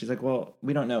about it, and she's like, "Well,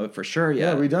 we don't know it for sure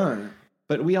yet." Yeah, we don't.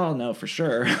 But we all know for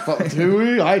sure. But do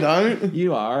we? I don't.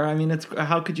 You are. I mean, it's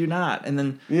how could you not? And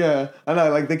then Yeah, I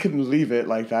know. Like they couldn't leave it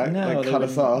like that. no, like they cut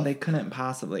us off. They couldn't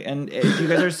possibly. And if you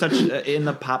guys are such in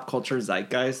the pop culture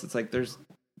zeitgeist, it's like there's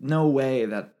no way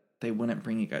that they wouldn't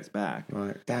bring you guys back.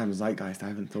 Right. Damn, zeitgeist. I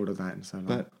haven't thought of that in so long.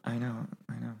 But I know.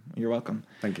 You're welcome.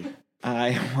 Thank you.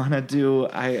 I want to do.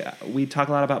 We talk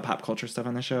a lot about pop culture stuff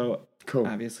on the show. Cool.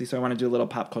 Obviously, so I want to do a little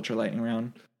pop culture lightning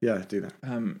round. Yeah, do that.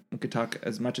 We could talk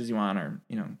as much as you want, or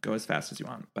go as fast as you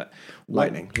want. But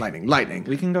Lightning.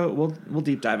 We can go. We'll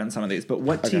deep dive in some of these. But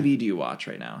what TV do you watch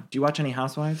right now? Do you watch any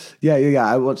Housewives? Yeah.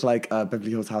 I watch like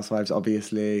Beverly Hills Housewives,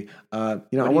 obviously. I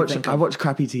watch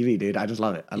crappy TV, dude. I just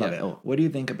love it. I love it all. What do you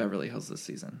think of Beverly Hills this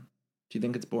season? Do you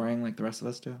think it's boring like the rest of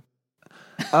us do?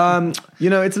 It's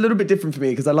a little bit different for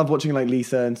me because I love watching like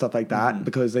Lisa and stuff like that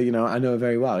because I know her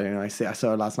very well. I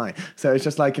saw her last night, so it's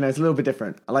just like it's a little bit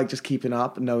different. I like just keeping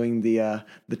up, knowing the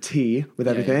tea with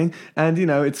everything, and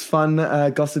it's fun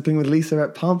gossiping with Lisa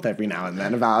at Pump every now and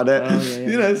then about it.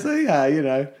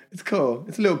 It's cool.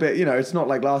 It's a little bit, it's not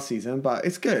like last season, but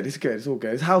it's good. It's good. It's all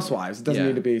good. It's Housewives. It doesn't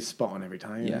need to be spot on every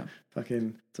time. You know?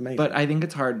 Fucking, it's amazing. But I think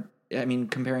it's hard. I mean,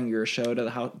 comparing your show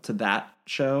to that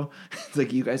show, it's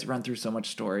like you guys run through so much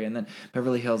story, and then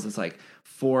Beverly Hills is like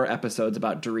 4 episodes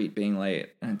about Dorit being late,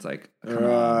 and it's like, come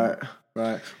on.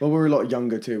 Right. Well, we're a lot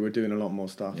younger too. We're doing a lot more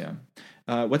stuff. Yeah.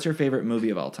 What's your favorite movie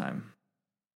of all time?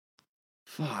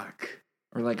 Fuck.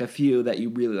 Or like a few that you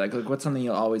really like. Like what's something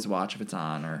you'll always watch if it's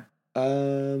on? Or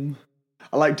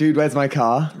I like Dude, Where's My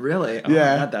Car? Really? Oh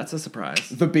Yeah. my God, that's a surprise.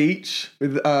 The Beach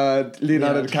with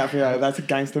Leonardo DiCaprio. That's a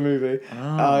gangster movie.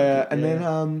 And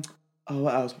then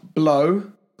what else?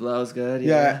 Blow. Blow's good.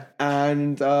 Yeah.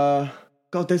 And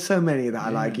God, there's so many that I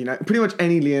like. Pretty much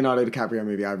any Leonardo DiCaprio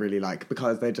movie I really like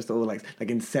because they're just all like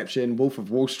Inception, Wolf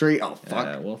of Wall Street. Oh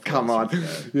fuck! Wolf of Come Wall on.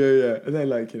 Street, Yeah. And then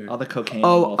like all the cocaine.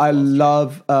 Oh, I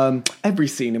love every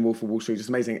scene in Wolf of Wall Street. Just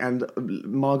amazing. And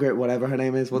Margaret, whatever her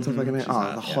name is, what's her fucking name?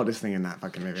 Hot, the hottest thing in that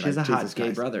fucking movie. She has a Jesus hot gay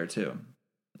Christ. brother too.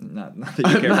 Not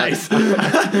that you care Nice.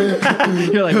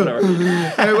 about. You're like whatever.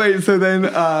 Hey, wait. So then,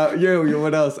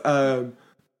 what else?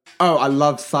 I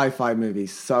love sci-fi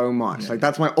movies so much. Like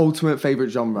that's my ultimate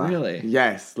favorite genre. Really?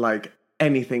 Yes. Like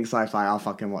anything sci-fi, I'll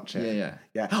fucking watch it.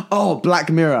 Yeah. Oh, Black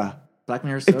Mirror. Black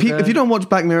Mirror's so If you good. don't watch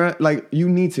Black Mirror, like you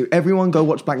need to. Everyone go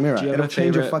watch Black Mirror. Do you have It'll a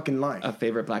change your favorite- fucking life. A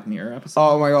favorite Black Mirror episode?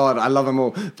 Oh my God, I love them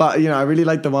all. But, I really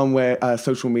like the one where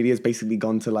social media has basically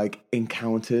gone to like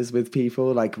encounters with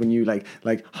people. Like when you like,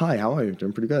 hi, how are you?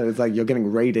 Doing pretty good. It's like you're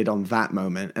getting rated on that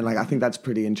moment. And like, I think that's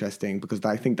pretty interesting because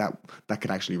I think that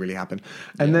could actually really happen.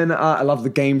 And then I love the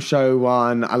game show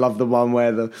one. I love the one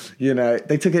where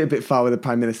they took it a bit far where the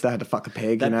Prime Minister had to fuck a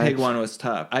pig. That pig one was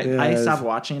tough. I Yes. stopped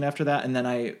watching it after that, and then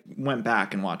I went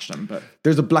back and watched them. But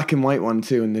There's a black and white one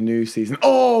too in the new season.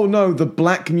 Oh no, the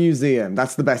Black Museum.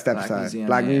 That's the best episode. Museum,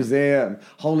 Black yeah. Museum.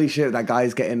 Holy shit, that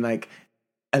guy's getting like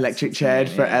electric chaired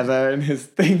yeah. forever, and his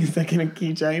thing is like in a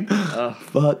keychain. Oh,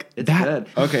 Fuck. it's that. good.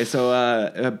 Okay, so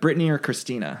Britney or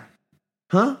Christina?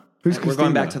 Huh? Who's We're Christina?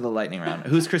 going back to the lightning round.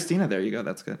 Who's Christina? There you go.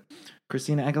 That's good.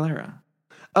 Christina Aguilera.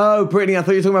 Oh, Britney. I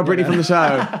thought you were talking about Britney from the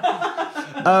show.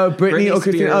 Oh, Britney or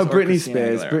Christina. Oh, Britney Christina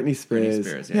Spears. Aguilera. Britney Spears. Britney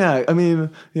Spears, yeah. Yeah, I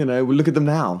mean, you know, look at them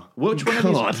now. Which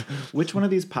God. which one of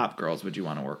these pop girls would you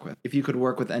want to work with? If you could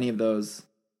work with any of those,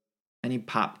 any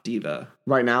pop diva.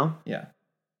 Right now? Yeah.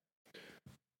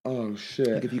 Oh, shit.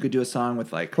 Like if you could do a song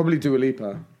with like, Probably Dua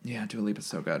Lipa. yeah, Dua Lipa's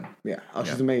so good. Yeah. Oh,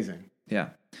 she's Yeah. amazing. Yeah.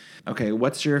 Okay,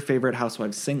 what's your favorite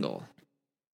Housewives single?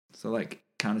 So like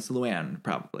Countess Luann,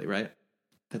 probably, right?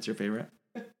 That's your favorite?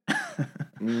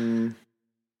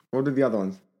 What are the other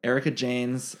ones? Erica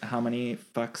Jane's How Many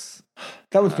Fucks?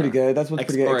 That one's pretty good. That's one's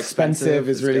pretty good. Or Expensive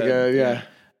is really good. Yeah.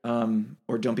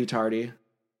 Or Don't Be Tardy.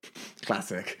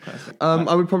 Classic. Classic.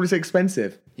 I would probably say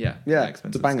Expensive. Yeah. Yeah, it's a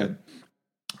Expensive's banger.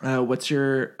 good. What's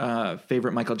your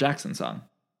favorite Michael Jackson song?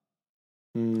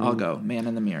 I'll go. Man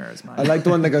in the Mirror is mine. I like the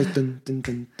one that goes dun dun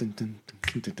dun dun dun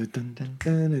dun dun dun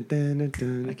dun dun dun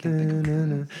dun. I can't think of the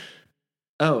name.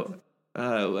 Oh,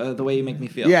 The Way You Make Me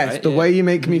Feel. Yes, right? The Way You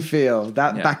Make Me Feel.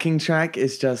 That Yeah. backing track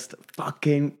is just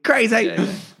fucking crazy. Yeah,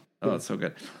 yeah. Oh, it's so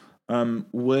good.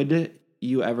 Would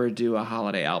you ever do a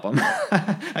holiday album?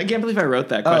 I can't believe I wrote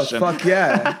that Oh, question. fuck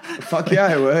yeah. Fuck yeah,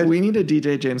 I would. We need a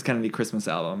DJ James Kennedy Christmas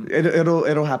album.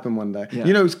 It'll happen one day. Yeah.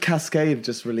 You know, Cascade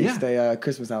just released Yeah. a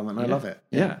Christmas album, and I love it.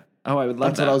 Yeah. Oh, I would love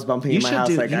That's that. what I was bumping You in my should house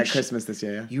do- like you at should- Christmas this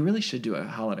year. You really should do a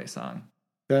holiday song.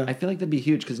 Yeah. I feel like that'd be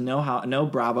huge because no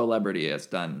Bravo celebrity has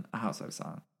done a Housewives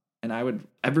song, and I would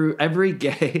every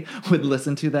gay would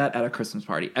listen to that at a Christmas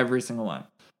party, every single one.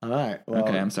 All right. Well,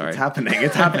 Okay, I'm sorry. It's happening.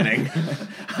 It's happening.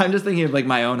 I'm just thinking of like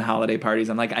my own holiday parties.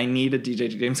 I'm like, I need a DJ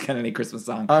James Kennedy Christmas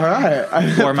song. All right.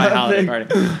 For my holiday party.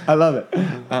 I love it.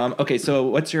 Okay, so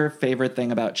what's your favorite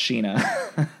thing about Sheena?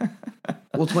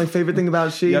 What's my favorite thing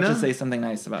about Sheena? You have to say something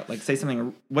nice about, like, say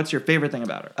something. What's your favorite thing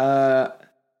about her?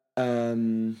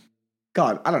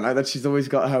 God, I don't know. That she's always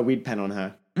got her weed pen on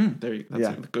her. There you. That's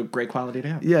Yeah. a good, great quality to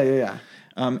have. Yeah.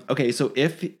 Okay, so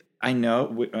if I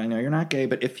know you're not gay,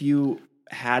 but if you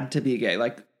had to be gay,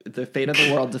 like the fate of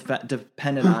the world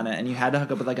depended on it, and you had to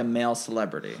hook up with like a male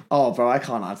celebrity, Oh, bro, I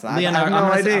can't answer that. I have I'm no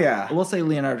gonna say- idea. we'll say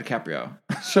Leonardo DiCaprio,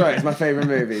 Sure, it's my favorite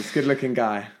movie. It's a good-looking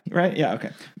guy. right? Yeah. Okay.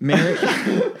 Mary,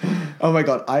 Oh my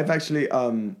God, I've actually Oh,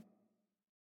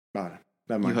 never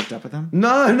you mind. hooked up with him?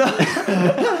 No.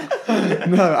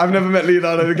 No, I've never met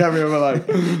Leonardo DiCaprio in my life.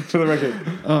 For the record.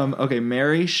 Okay.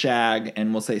 Marry, shag,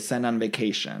 and we'll say send on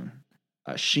vacation.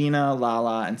 Sheena,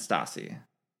 Lala, and Stassi.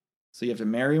 So you have to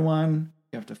marry one,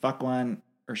 you have to fuck one,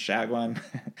 or shag one,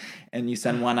 and you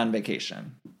send one on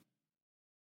vacation.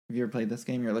 Have you ever played this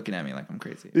game? You're looking at me like I'm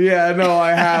crazy. Yeah, no,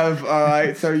 I have. All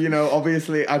right, so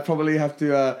obviously, I'd probably have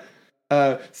to.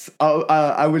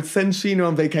 I would send Sheena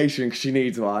on vacation because she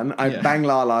needs one. I'd bang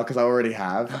Lala because I already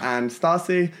have, and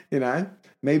Stassi,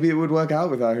 maybe it would work out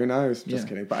with her. Who knows? Just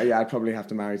kidding. But yeah, I'd probably have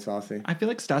to marry Stassi. I feel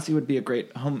like Stassi would be a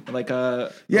great home, like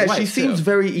a Yeah, wife she seems too.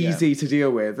 very Yeah. easy to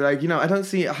deal with. Like, I don't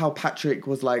see how Patrick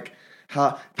was like.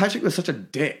 Patrick was such a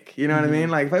dick, you know what I mean?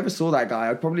 Like, if I ever saw that guy,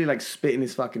 I'd probably like spit in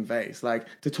his fucking face. Like,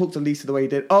 to talk to Lisa the way he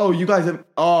did. You guys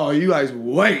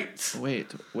wait.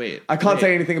 Wait. I can't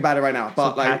say anything about it right now,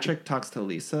 but So like Patrick talks to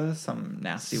Lisa some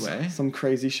nasty way. some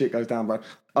crazy shit goes down, bro.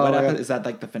 What yeah. is that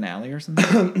like the finale or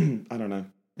something? I don't know.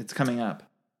 It's coming up.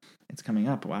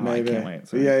 Wow, Maybe. I can't wait.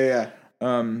 Sorry. Yeah.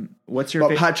 What's your But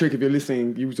favorite? Patrick, if you're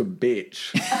listening, you was a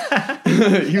bitch.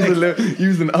 you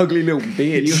was an ugly little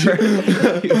bitch.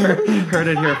 You heard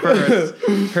it here first.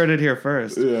 Heard it here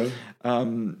first. Yeah.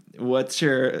 What's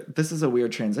your? This is a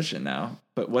weird transition now.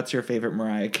 But what's your favorite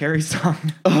Mariah Carey song?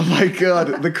 Oh my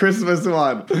God, the Christmas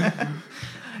one.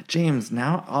 James,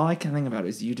 now all I can think about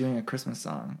is you doing a Christmas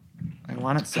song. I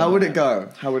want it so How would it bad. go?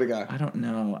 I don't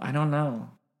know.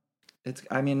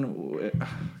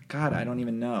 God, I don't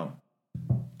even know.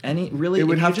 It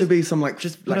would have to be some like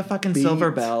just put like a fucking beat.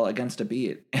 silver bell against a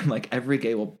beat, and like every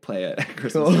gay will play it at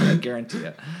Christmas. I guarantee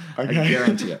it. I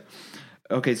guarantee it.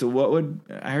 Okay, so what would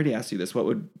I already asked you this? What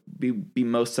would be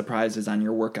most surprises on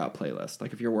your workout playlist?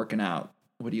 Like if you're working out,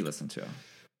 what do you listen to?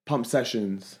 Pump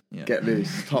Sessions. Yeah. Get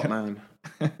Loose. Top man.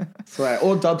 Swear.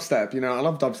 Or dubstep. I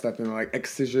love dubstep and like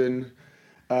Excision,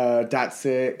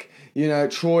 Datsik.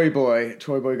 Troy Boy.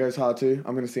 Troy Boy goes hard too.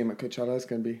 I'm gonna see him at Coachella. It's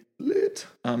gonna be lit.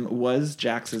 Was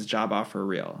Jax's job offer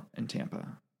real in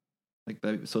Tampa? Like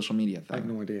the social media thing? I have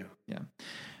no idea.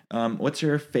 Yeah. What's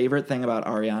your favorite thing about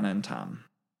Ariana and Tom?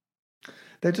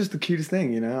 They're just the cutest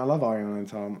thing, you know. I love Ariana and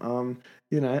Tom.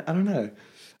 You know, I don't know.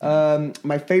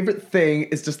 My favorite thing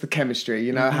is just the chemistry.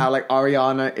 You know how like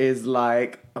Ariana is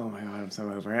like, oh my god, I'm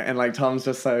so over it, and like Tom's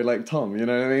just so like Tom. You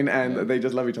know what I mean? And they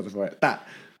just love each other for it. That.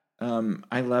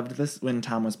 I loved this when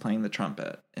Tom was playing the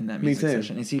trumpet in that Me music too.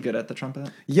 session. Is he good at the trumpet?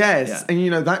 Yes, Yeah. and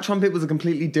you know that trumpet was a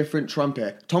completely different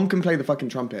trumpet. Tom can play the fucking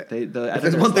trumpet. If there's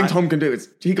editors one thing like- Tom can do, it's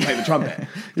he can play the trumpet.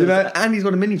 You know, and he's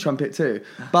got a mini trumpet too.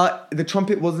 But the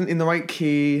trumpet wasn't in the right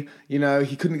key. You know,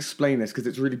 he couldn't explain this because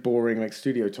it's really boring, like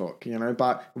studio talk. You know,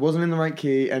 but it wasn't in the right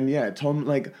key. And yeah, Tom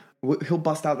like he'll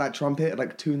bust out that trumpet at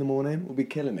like 2 a.m. We'll be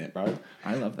killing it, bro.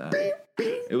 I love that.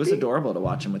 It was adorable to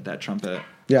watch him with that trumpet.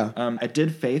 Yeah. I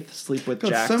did Faith sleep with God,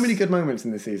 Jax. so many good moments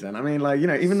in this season. I mean, like, you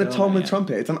know, even the So Tom with many.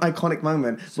 trumpet, it's an iconic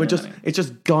moment. many. It's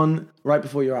just gone right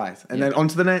before your eyes. And then on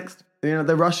to the next. You know,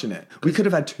 they're rushing it. We could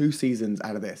have had 2 seasons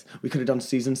out of this. We could have done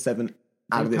season 7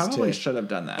 out of They this probably too. should have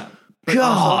done that.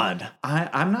 God.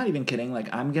 I'm not even kidding.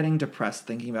 Like, I'm getting depressed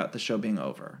thinking about the show being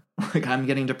over. Like, I'm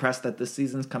getting depressed that this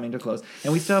season's coming to close.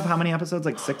 And we still have how many episodes?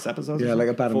 Like 6 episodes? Yeah, like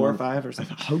about a 4 or month. 5 or I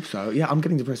something. hope so. Yeah, I'm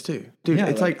getting depressed too. Dude, Yeah,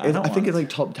 it's like, like, I don't I think want it's it. like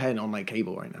top 10 on like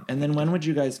cable right now. And then when would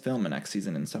you guys film the next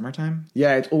season? In summertime?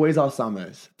 Yeah, it's always our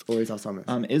summers. It's always our summers.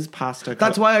 Is Pasta...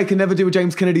 That's why I can never do a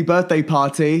James Kennedy birthday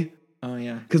party. Oh,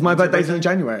 yeah. Because my When's your birthday's in birthday?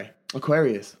 January.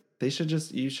 Aquarius. You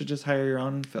should just hire your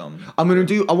own film. I want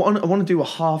to do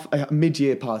a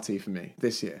mid-year party for me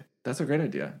this year. That's a great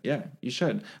idea. Yeah, you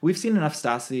should. We've seen enough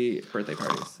Stassi birthday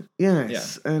parties.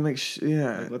 Yes, and like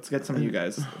yeah. Let's get some of you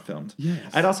guys filmed.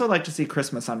 Yes. I'd also like to see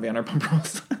Christmas on Vanderpump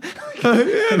Rules.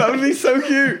 Yeah, that would be so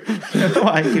cute. I don't know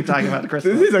why I keep talking about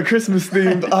Christmas. This is a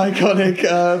Christmas-themed iconic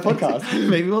podcast.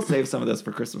 Maybe we'll save some of this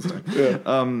for Christmas time.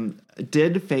 Yeah.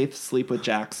 Did Faith sleep with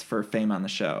Jax for fame on the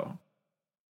show?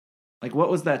 Like,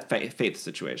 what was that Faith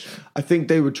situation? I think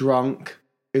they were drunk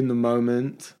in the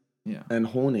moment Yeah. and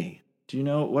horny. Do you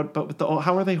know what? But with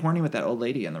how are they horny with that old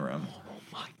lady in the room?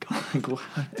 My God. Like,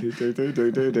 what?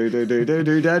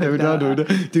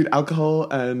 Dude, alcohol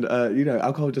and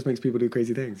alcohol just makes people do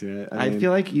crazy things. You know, I feel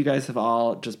like you guys have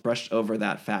all just brushed over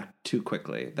that fact too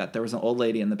quickly. That there was an old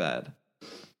lady in the bed.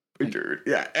 dude,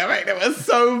 yeah, I mean, it was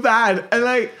so bad, and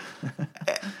like,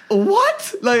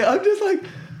 what? Like, I'm just like,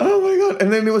 oh my God,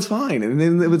 and then it was fine, and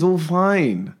then it was all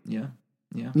fine. Yeah.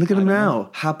 Look at I him don't now, know.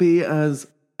 happy as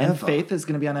And ever. Faith is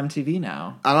going to be on MTV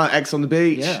now. I like X on the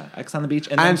Beach. Yeah, X on the Beach,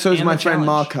 And so is and my The friend Challenge.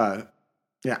 Marco.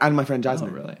 Yeah, and my friend Jasmine.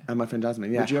 Oh, really? And my friend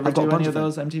Jasmine, yeah. Would you ever I've got a do bunch any of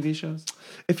friends. those MTV shows?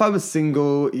 If I was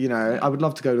single, you know, I would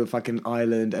love to go to a fucking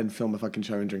island and film a fucking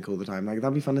show and drink all the time. Like,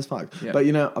 that'd be fun as fuck. Yeah. But,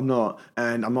 you know, I'm not.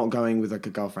 And I'm not going with, like,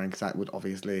 a girlfriend because that would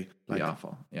obviously, like... Be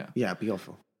awful. Yeah. Yeah, be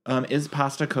awful. Is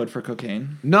pasta code for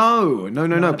cocaine? No.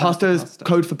 about Pasta is pasta?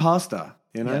 code for pasta,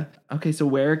 you know? Yeah. Okay, so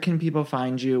where can people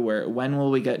find you? When will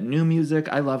we get new music?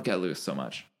 I love Get Loose so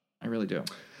much. I really do.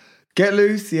 Get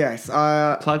Loose, yes.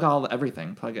 Plug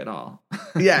everything. Plug it all.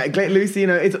 Yeah, Get Loose, you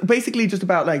know, it's basically just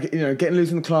about, like, you know, getting loose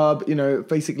in the club, you know,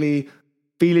 basically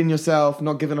feeling yourself,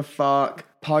 not giving a fuck,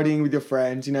 partying with your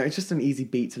friends, you know, it's just an easy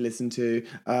beat to listen to.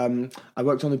 I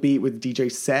worked on the beat with DJ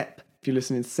Sepp. If you're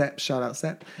listening, Sepp, shout out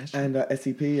Sepp. And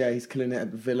SCP, yeah, he's killing it at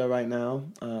Villa right now,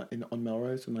 on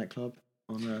Melrose, a nightclub,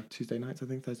 on Tuesday nights, I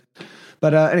think, Thursday.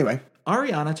 But anyway.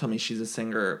 Ariana told me she's a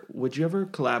singer. Would you ever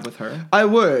collab with her? I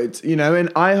would, you know,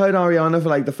 and I heard Ariana for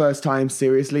like the first time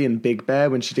seriously in Big Bear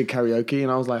when she did karaoke,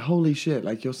 and I was like, holy shit,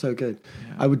 like, you're so good.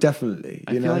 Yeah. I would definitely,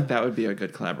 I feel like that would be a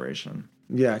good collaboration.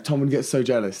 Yeah, Tom would get so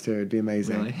jealous too. It'd be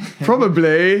amazing. Really?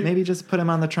 Probably. Maybe just put him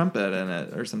on the trumpet in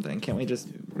it or something. Can't we just...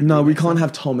 No, we can't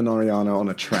have Tom and Ariana on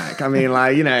a track. I mean,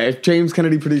 like, you know, if James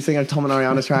Kennedy producing a Tom and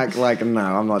Ariana track, like, no,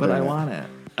 I'm not But doing I it. want it.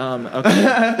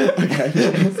 Okay.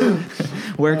 Okay.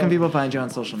 Where can people find you on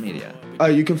social media?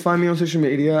 You can find me on social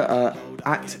media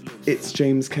at It's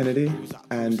James Kennedy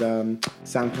and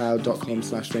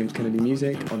soundcloud.com/James Kennedy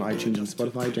Music, on iTunes and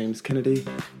Spotify, James Kennedy,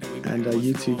 and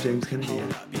YouTube, James Kennedy.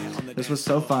 Yeah. This was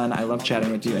so fun. I love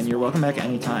chatting with you, and you're welcome back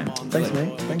anytime. Thanks,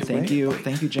 mate. Thanks, Thank mate. you.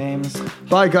 Thank you, James.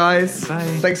 Bye, guys. Bye.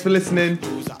 Thanks for listening.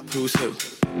 Who's who?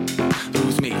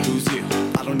 Who's me? Who's you?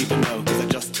 I don't even know, cause I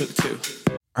just took two.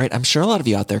 All right, I'm sure a lot of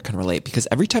you out there can relate because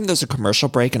every time there's a commercial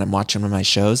break and I'm watching one of my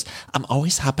shows, I'm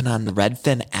always hopping on the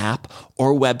Redfin app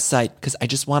or website because I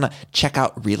just want to check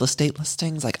out real estate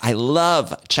listings. Like, I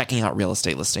love checking out real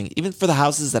estate listings, even for the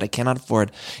houses that I cannot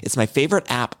afford. It's my favorite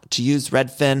app to use,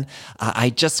 Redfin. I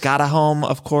just got a home,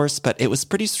 of course, but it was a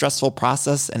pretty stressful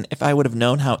process. And if I would have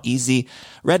known how easy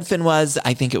Redfin was,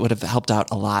 I think it would have helped out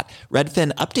a lot.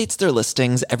 Redfin updates their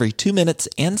listings every 2 minutes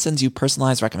and sends you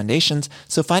personalized recommendations.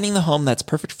 So finding the home that's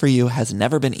perfect perfect for you has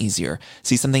never been easier.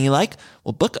 See something you like?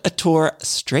 Well, book a tour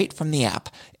straight from the app.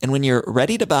 And when you're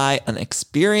ready to buy, an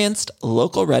experienced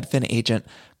local Redfin agent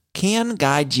can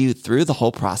guide you through the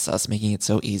whole process, making it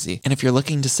so easy. And if you're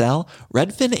looking to sell,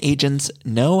 Redfin agents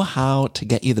know how to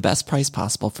get you the best price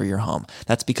possible for your home.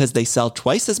 That's because they sell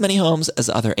twice as many homes as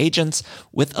other agents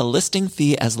with a listing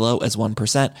fee as low as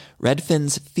 1%.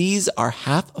 Redfin's fees are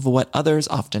half of what others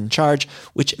often charge,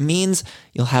 which means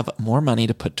you'll have more money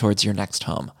to put towards your next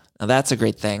home. Now that's a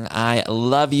great thing. I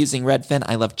love using Redfin.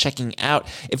 I love checking out.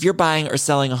 If you're buying or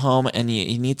selling a home and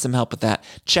you need some help with that,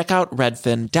 check out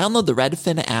Redfin. Download the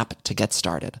Redfin app to get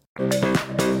started. Oh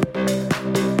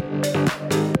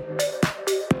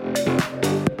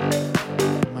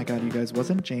my God, you guys,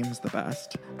 wasn't James the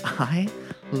best? I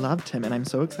loved him, and I'm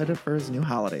so excited for his new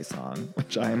holiday song,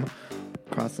 which I'm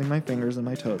crossing my fingers and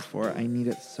my toes for. I need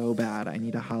it so bad. I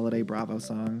need a holiday Bravo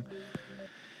song.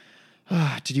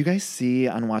 Did you guys see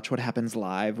on Watch What Happens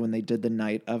Live when they did the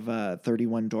night of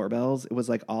 31 doorbells? It was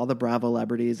like all the Bravo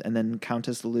celebrities, and then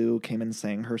Countess Lou came and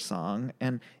sang her song,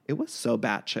 and it was so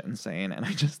batshit insane. And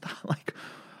I just thought, like,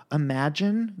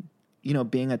 imagine,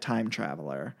 being a time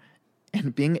traveler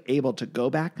and being able to go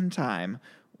back in time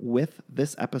with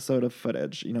this episode of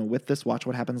footage, with this Watch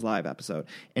What Happens Live episode,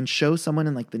 and show someone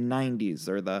in like the 90s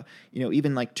or the,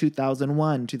 even like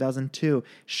 2001, 2002,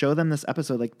 show them this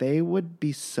episode, like they would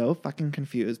be so fucking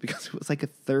confused because it was like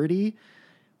 30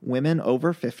 women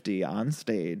over 50 on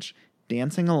stage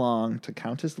dancing along to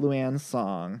Countess Luann's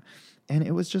song. And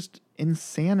it was just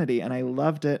insanity. And I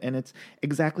loved it. And it's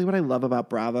exactly what I love about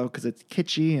Bravo, because it's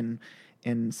kitschy and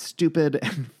stupid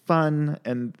and fun,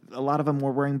 and a lot of them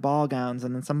were wearing ball gowns,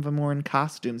 and then some of them were in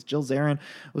costumes. Jill Zarin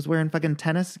was wearing fucking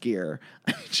tennis gear.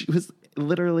 She was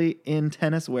literally in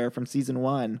tennis wear from season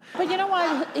 1. But you know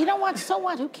what? So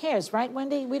what? Who cares, right,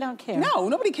 Wendy? We don't care. No,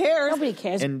 nobody cares. Nobody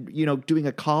cares. And, doing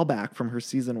a callback from her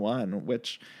season 1,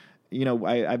 which,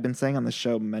 I've been saying on the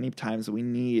show many times, we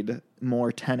need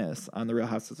more tennis on The Real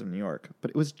Houses of New York.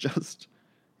 But it was just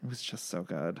so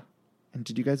good. And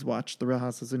did you guys watch The Real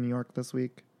Houses of New York this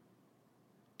week?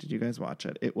 Did you guys watch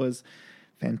it? It was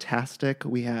fantastic.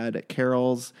 We had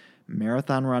Carol's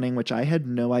marathon running, which I had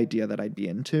no idea that I'd be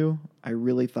into. I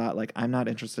really thought, like, I'm not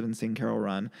interested in seeing Carol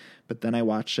run. But then I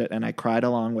watched it and I cried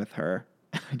along with her.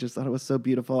 I just thought it was so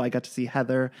beautiful. I got to see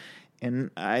Heather,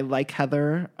 and I like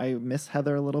Heather. I miss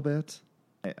Heather a little bit.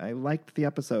 I liked the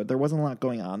episode. There wasn't a lot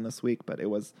going on this week, but it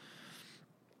was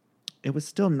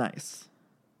still nice.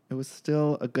 It was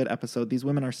still a good episode. These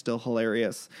women are still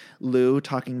hilarious. Lou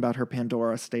talking about her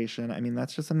Pandora station. I mean,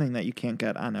 that's just something that you can't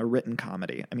get on a written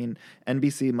comedy. I mean,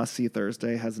 NBC Must See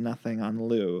Thursday has nothing on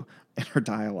Lou in her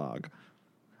dialogue.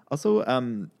 Also,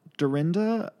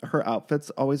 Dorinda, her outfits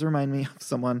always remind me of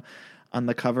someone on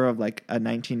the cover of like a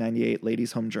 1998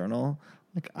 Ladies' Home Journal.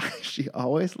 Like, she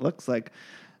always looks like,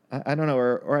 I don't know,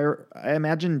 or I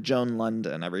imagine Joan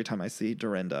London every time I see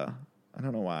Dorinda. I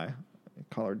don't know why.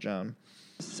 I call her Joan.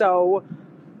 So,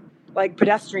 like,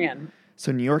 pedestrian.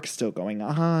 So New York's still going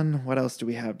on. What else do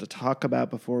we have to talk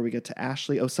about before we get to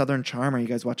Ashley? Oh, Southern Charm. Are you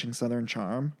guys watching Southern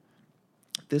Charm?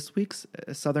 This week's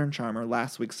Southern Charm, or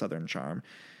last week's Southern Charm,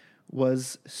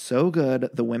 was so good.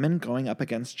 The women going up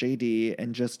against JD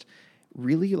and just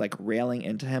really, like, railing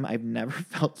into him. I've never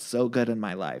felt so good in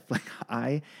my life. Like,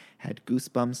 I had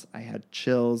goosebumps. I had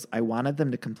chills. I wanted them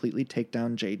to completely take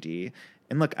down JD.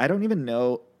 And look, I don't even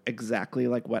know exactly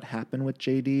like what happened with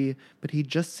JD, but he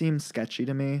just seems sketchy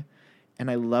to me.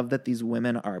 And I love that these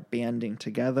women are banding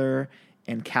together,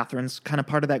 and Catherine's kind of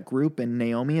part of that group, and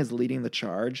Naomi is leading the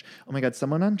charge. Oh my God,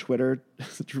 someone on Twitter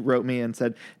wrote me and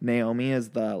said Naomi is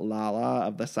the Lala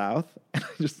of the South. And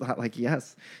I just thought, like,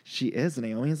 yes, she is.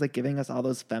 Naomi is like giving us all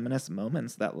those feminist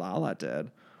moments that Lala did.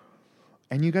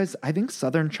 And you guys, I think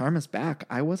Southern Charm is back.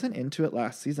 I wasn't into it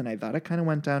last season. I thought it kind of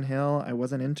went downhill. I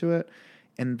wasn't into it.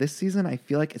 And this season, I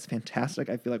feel like it's fantastic.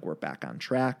 I feel like we're back on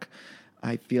track.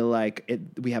 I feel like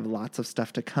we have lots of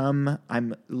stuff to come.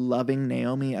 I'm loving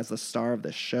Naomi as the star of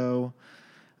this show.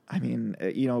 I mean,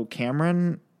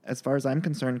 Cameron, as far as I'm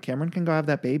concerned, Cameron can go have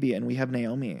that baby, and we have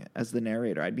Naomi as the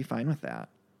narrator. I'd be fine with that.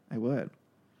 I would.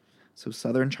 So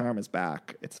Southern Charm is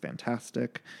back. It's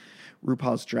fantastic.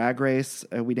 RuPaul's Drag Race,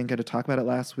 we didn't get to talk about it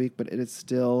last week, but it is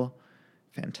still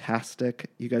fantastic.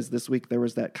 You guys, this week there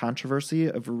was that controversy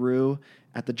of Ru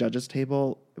at the judges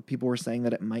table. People were saying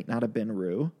that it might not have been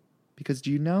Ru. Because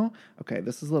do you know? Okay,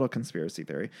 this is a little conspiracy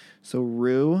theory. So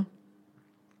Ru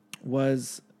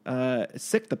was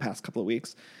sick the past couple of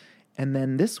weeks. And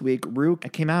then this week, Ru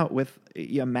came out with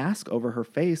a mask over her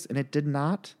face, and it did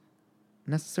not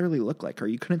necessarily look like her.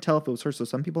 You couldn't tell if it was her. So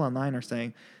some people online are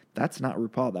saying, that's not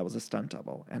RuPaul. That was a stunt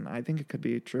double. And I think it could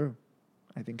be true.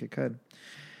 I think it could.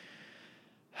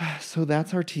 So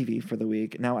that's our TV for the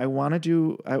week. Now I want to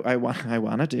do, I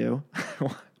want to do,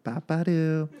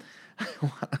 ba-ba-doo. I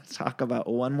want to talk about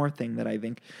one more thing that I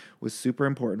think was super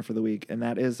important for the week, and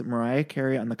that is Mariah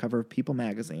Carey on the cover of People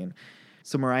magazine.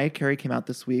 So Mariah Carey came out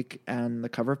this week on the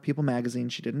cover of People magazine.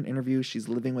 She did an interview. She's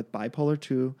living with bipolar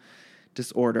 2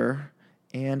 disorder,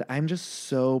 and I'm just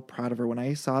so proud of her. When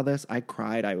I saw this, I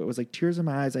cried. It was like tears in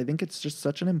my eyes. I think it's just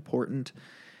such an important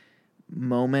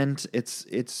moment. It's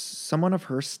someone of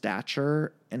her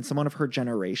stature and someone of her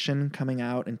generation coming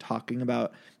out and talking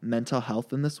about mental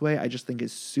health in this way. I just think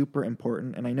is super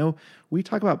important. And I know we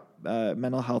talk about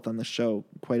mental health on the show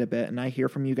quite a bit, and I hear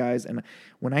from you guys. And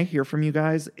when I hear from you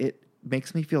guys, it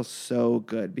makes me feel so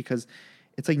good, because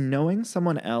it's like knowing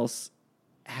someone else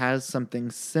has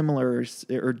something similar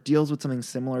or deals with something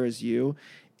similar as you.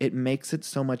 It makes it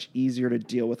so much easier to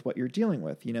deal with what you're dealing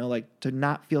with, like to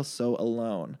not feel so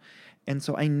alone. And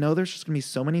so I know there's just going to be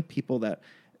so many people that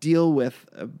deal with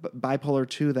bipolar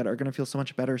 2 that are going to feel so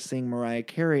much better seeing Mariah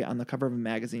Carey on the cover of a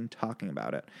magazine talking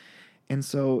about it. And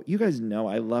so you guys know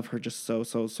I love her just so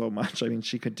much. I mean,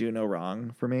 she could do no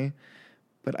wrong for me.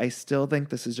 But I still think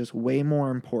this is just way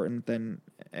more important than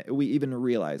we even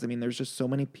realize. I mean, there's just so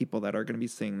many people that are going to be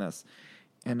seeing this.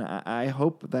 And I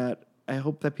hope that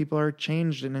people are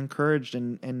changed and encouraged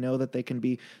and know that they can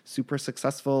be super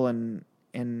successful and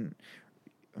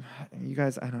you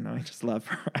guys, I don't know. I just love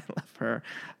her. I love her.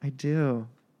 I do.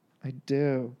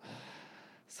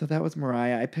 So that was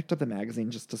Mariah. I picked up the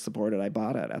magazine just to support it. I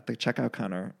bought it at the checkout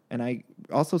counter, and I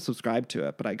also subscribed to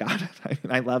it, but I got it.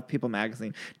 I love People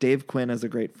magazine. Dave Quinn is a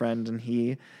great friend, and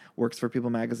he works for People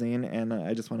magazine, and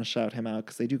I just want to shout him out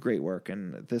because they do great work,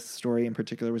 and this story in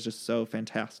particular was just so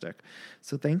fantastic.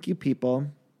 So thank you, People.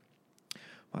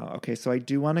 Wow. Okay, so I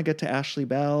do want to get to Ashley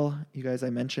Bell. You guys, I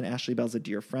mentioned Ashley Bell's a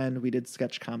dear friend. We did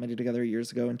sketch comedy together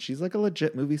years ago, and she's like a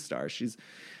legit movie star. She's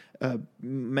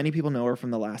many people know her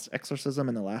from The Last Exorcism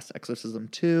and The Last Exorcism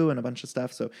 2 and a bunch of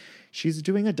stuff. So she's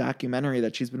doing a documentary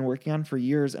that she's been working on for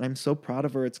years, and I'm so proud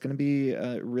of her. It's going to be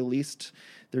released.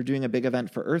 They're doing a big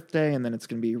event for Earth Day, and then it's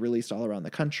going to be released all around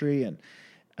the country, and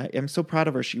I'm so proud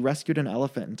of her. She rescued an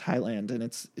elephant in Thailand, and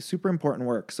it's super important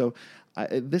work. So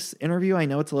this interview, I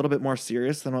know it's a little bit more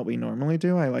serious than what we normally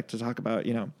do. I like to talk about,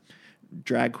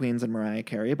 drag queens and Mariah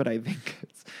Carey, but I think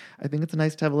it's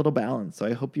nice to have a little balance. So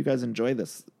I hope you guys enjoy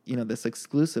this, this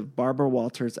exclusive Barbara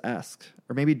Walters-esque,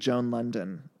 or maybe Joan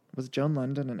London. Was Joan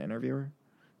London an interviewer?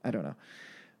 I don't know.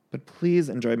 But please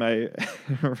enjoy my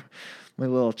my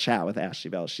little chat with Ashley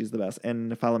Bell. She's the best.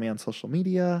 And follow me on social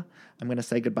media. I'm going to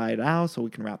say goodbye now so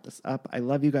we can wrap this up. I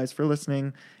love you guys for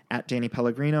listening. At Danny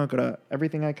Pellegrino. Go to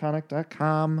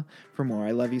everythingiconic.com for more.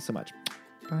 I love you so much.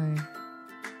 Bye.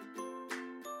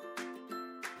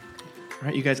 All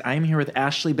right, you guys, I'm here with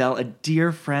Ashley Bell, a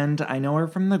dear friend. I know her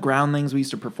from the Groundlings. We used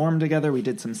to perform together. We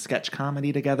did some sketch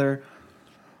comedy together.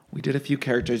 We did a few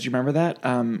characters. You remember that?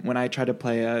 When I tried to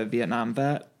play a Vietnam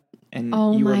vet? And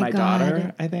you were my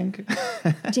daughter, I think.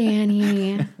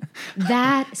 Danny,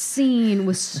 that scene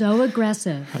was so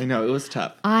aggressive. I know, it was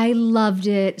tough. I loved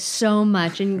it so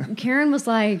much. And Karen was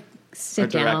like,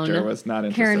 sit down. Our director was not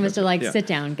interested. Karen was like, sit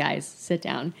down, guys, sit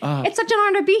down. It's such an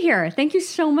honor to be here. Thank you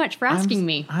so much for asking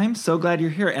me. I'm so glad you're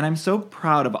here. And I'm so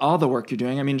proud of all the work you're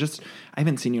doing. I mean, I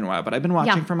haven't seen you in a while, but I've been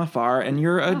watching from afar. And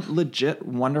you're a legit,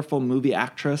 wonderful movie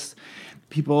actress.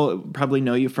 People probably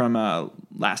know you from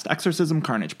Last Exorcism,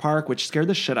 Carnage Park, which scared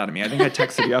the shit out of me. I think I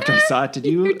texted you after I saw it. Did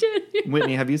you? You did.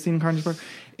 Whitney, have you seen Carnage Park?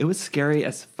 It was scary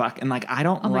as fuck. And I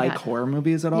don't like horror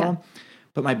movies at all.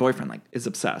 But my boyfriend is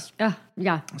obsessed.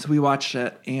 Yeah. So we watched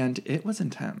it, and it was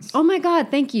intense. Oh my God,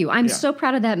 thank you. I'm so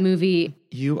proud of that movie.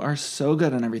 You are so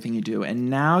good on everything you do. And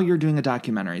now you're doing a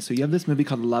documentary. So you have this movie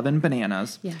called Love and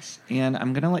Bananas. Yes. And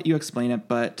I'm going to let you explain it,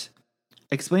 but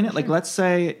explain it. Sure. Let's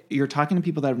say you're talking to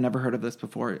people that have never heard of this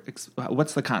before.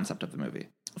 What's the concept of the movie?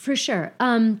 For sure.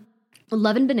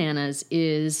 Love and Bananas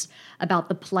is about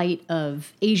the plight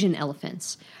of Asian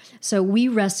elephants. So we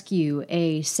rescue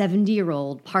a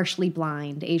 70-year-old, partially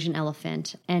blind Asian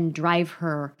elephant and drive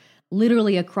her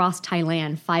literally across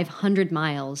Thailand 500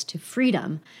 miles to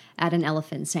freedom at an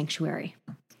elephant sanctuary.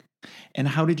 And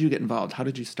how did you get involved? How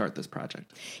did you start this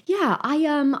project? Yeah,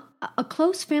 a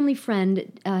close family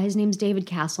friend, his name's David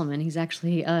Castleman. He's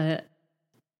actually an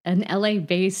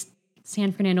LA-based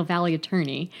San Fernando Valley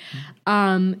attorney,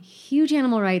 huge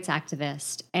animal rights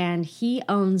activist, and he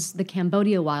owns the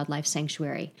Cambodia Wildlife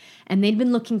Sanctuary. And they'd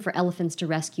been looking for elephants to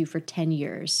rescue for 10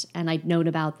 years. And I'd known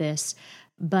about this,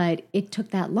 but it took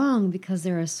that long because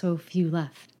there are so few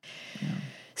left. Yeah.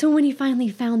 So when he finally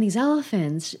found these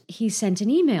elephants, he sent an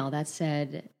email that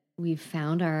said, "We've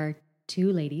found our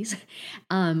two ladies.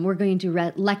 We're going to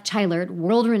Lek Chylert,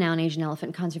 world-renowned Asian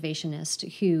elephant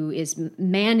conservationist who is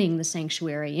manning the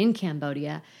sanctuary in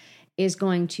Cambodia, is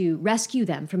going to rescue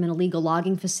them from an illegal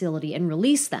logging facility and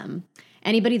release them.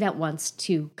 Anybody that wants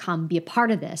to come be a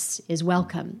part of this is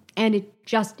welcome. And it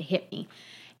just hit me.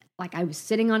 Like, I was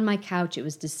sitting on my couch, it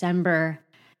was December,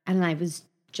 and I was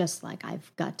just like,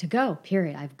 I've got to go,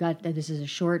 period. This is a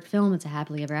short film, it's a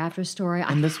happily ever after story.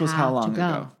 And this was how long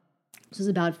ago? This was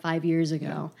about 5 years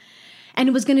ago. And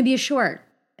it was going to be a short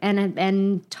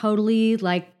and totally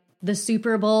like the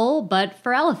Super Bowl, but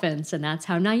for elephants. And that's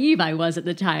how naive I was at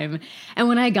the time. And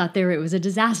when I got there, it was a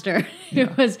disaster.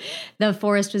 The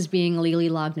forest was being illegally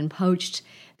logged and poached.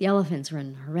 The elephants were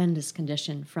in horrendous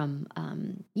condition from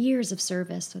years of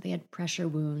service. So they had pressure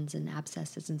wounds and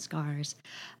abscesses and scars.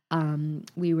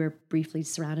 We were briefly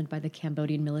surrounded by the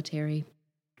Cambodian military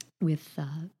with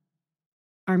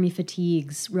army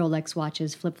fatigues, Rolex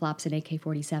watches, flip-flops, and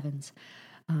AK-47s.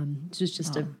 It was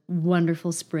just a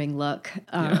wonderful spring look.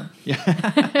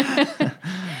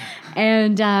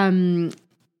 And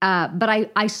but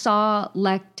I saw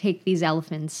Lek take these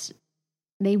elephants.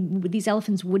 These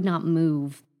elephants would not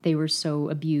move. They were so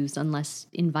abused unless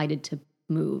invited to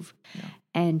move. Yeah.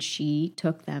 And she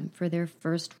took them for their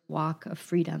first walk of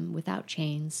freedom without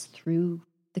chains through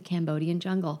the Cambodian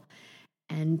jungle.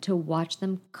 And to watch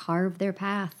them carve their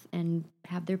path and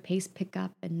have their pace pick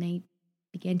up, and they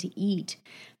began to eat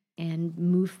and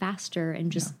move faster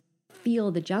and just feel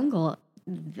the jungle.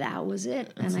 That was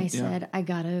it. And I said,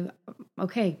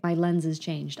 okay, my lens has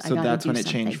changed. So that's when it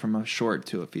changed from a short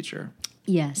to a feature.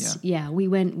 Yes. Yeah.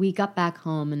 We got back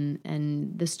home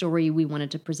and the story we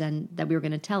wanted to present that we were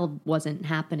going to tell wasn't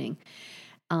happening.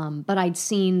 But I'd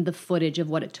seen the footage of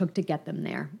what it took to get them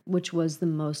there, which was the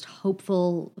most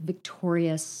hopeful,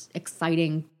 victorious,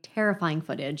 exciting, terrifying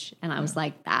footage. And I was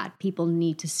like, people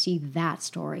need to see that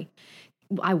story.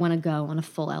 I want to go on a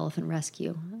full elephant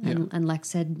rescue. And Lek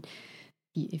said,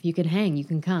 if you could hang, you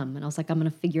can come. And I was like, I'm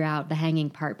going to figure out the hanging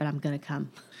part, but I'm going to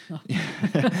come.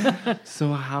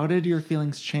 So how did your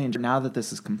feelings change now that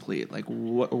this is complete? Like,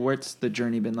 what's the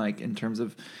journey been like in terms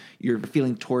of your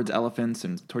feeling towards elephants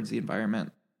and towards the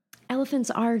environment? Elephants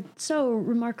are so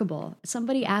remarkable.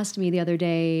 Somebody asked me the other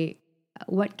day,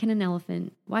 why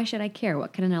should I care?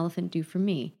 What can an elephant do for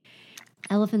me?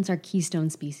 Elephants are keystone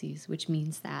species, which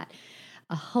means that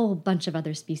a whole bunch of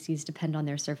other species depend on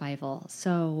their survival.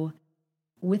 So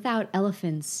without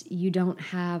elephants, you don't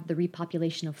have the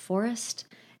repopulation of forest,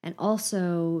 and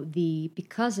also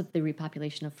because of the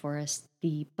repopulation of forest,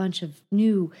 the bunch of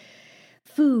new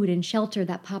food and shelter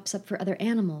that pops up for other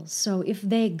animals. So if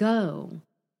they go,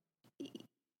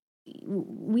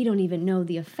 we don't even know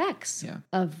the effects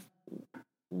of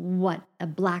what a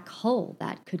black hole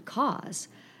that could cause.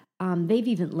 They've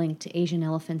even linked Asian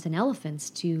elephants and elephants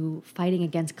to fighting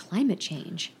against climate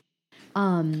change.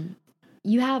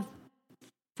 You have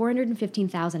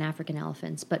 415,000 African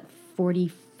elephants, but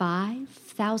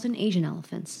 45,000 Asian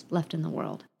elephants left in the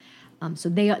world. So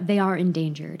they are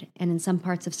endangered. And in some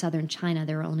parts of southern China,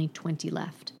 there are only 20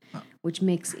 left, which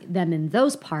makes them in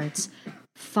those parts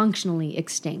functionally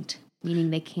extinct, meaning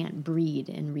they can't breed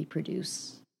and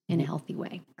reproduce in a healthy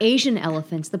way. Asian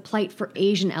elephants, the plight for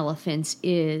Asian elephants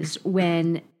is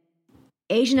when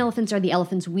Asian elephants are the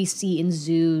elephants we see in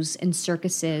zoos and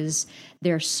circuses.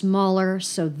 They're smaller,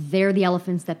 so they're the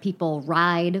elephants that people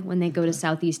ride when they go to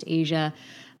Southeast Asia.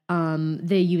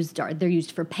 They're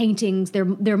used for paintings.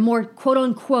 They're more quote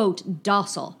unquote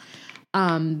docile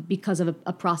because of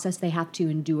a process they have to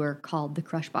endure called the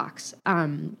crush box,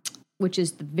 which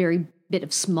is the very bit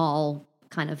of small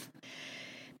kind of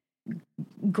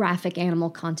graphic animal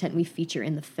content we feature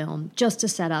in the film just to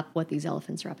set up what these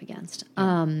elephants are up against.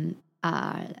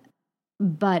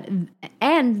 But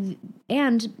in,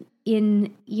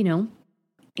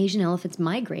 Asian elephants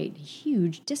migrate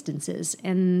huge distances,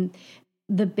 and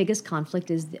the biggest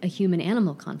conflict is a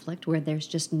human-animal conflict where there's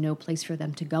just no place for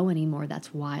them to go anymore.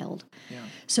 That's wild. Yeah.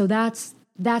 So that's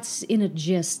in a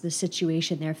gist the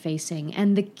situation they're facing.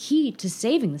 And the key to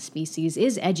saving the species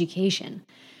is education.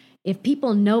 If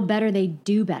people know better, they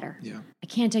do better. Yeah. I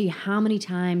can't tell you how many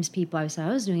times I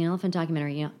was doing an elephant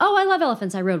documentary. Oh, I love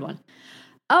elephants. I rode one.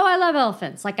 Oh, I love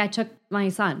elephants. Like I took my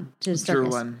son to circus. Drew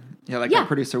one. Yeah, our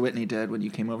producer Whitney did when you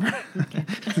came over. Okay.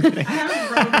 I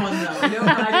haven't rode one though.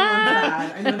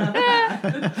 I know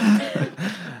that.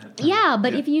 Yeah,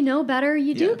 but if you know better,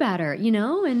 you do better,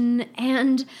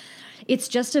 and it's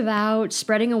just about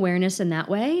spreading awareness in that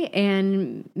way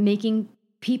and making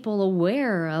people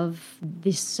aware of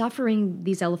the suffering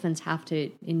these elephants have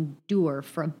to endure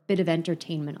for a bit of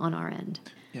entertainment on our end.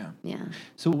 Yeah. Yeah.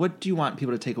 So what do you want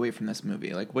people to take away from this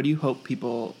movie? Like, what do you hope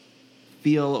people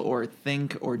feel or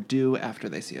think or do after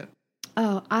they see it?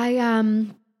 Oh, I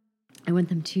want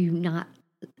them to not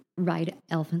ride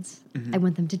elephants. I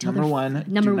want them to tell Number their one,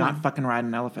 number do one, not fucking ride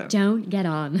an elephant. don't get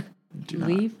on. Do not.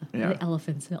 Leave Yeah. the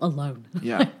elephants alone.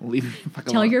 Yeah, leave them the fuck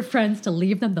Tell alone. your friends to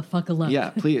leave them the fuck alone.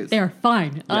 Yeah, please. They're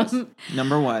fine. Yes.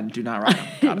 Number one, do not ride them.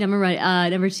 Got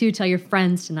it. Number two, tell your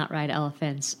friends to not ride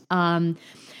elephants.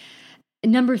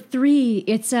 Number three,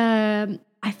 it's I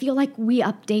feel like we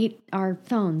update our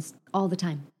phones all the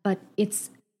time, but it's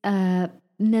a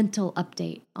mental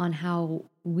update on how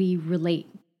we relate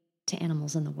to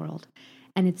animals in the world.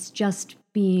 And it's just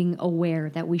being aware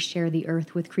that we share the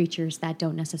earth with creatures that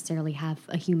don't necessarily have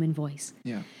a human voice.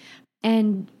 Yeah.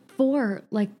 And four,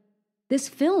 like, this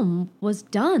film was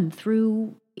done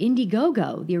through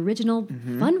Indiegogo, the original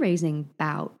fundraising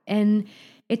bout. And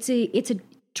it's a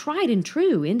tried and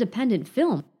true independent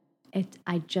film.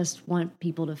 I just want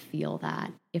people to feel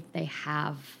that if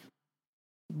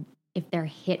they're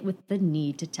hit with the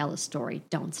need to tell a story,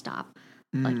 don't stop.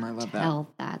 I love that. Tell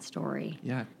that story.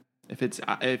 Yeah. If it's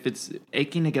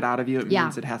aching to get out of you, it Yeah.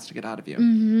 means it has to get out of you.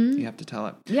 You have to tell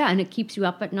it. Yeah, and it keeps you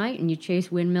up at night and you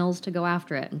chase windmills to go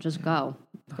after it and just go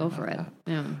for it.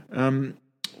 Yeah.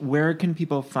 Where can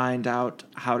people find out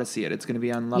how to see it? It's going to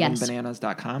be on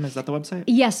loveandbananas.com. Is that the website?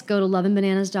 Yes, go to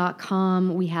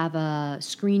loveandbananas.com. We have a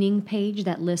screening page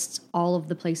that lists all of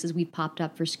the places we've popped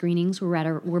up for screenings.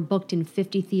 We're booked in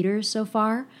 50 theaters so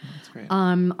far. That's great.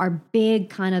 Our big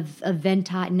kind of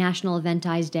national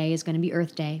eventized day is going to be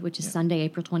Earth Day, which is Sunday,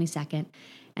 April 22nd.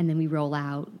 And then we roll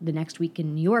out the next week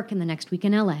in New York and the next week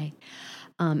in LA.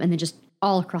 And then just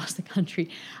all across the country.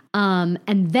 And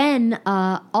then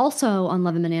also on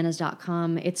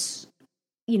loveandbananas.com, it's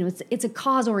a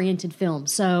cause-oriented film.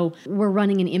 So we're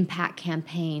running an impact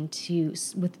campaign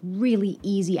with really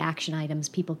easy action items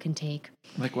people can take.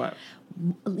 Like what?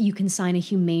 You can sign a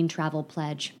humane travel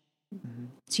pledge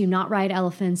to not ride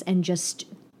elephants and just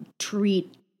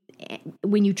treat,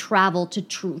 when you travel,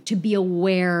 to be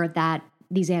aware that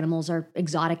these animals are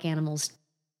exotic animals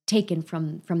taken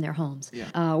from their homes.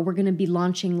 Yeah. We're going to be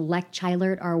launching Lech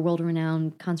Chilert, our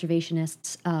world-renowned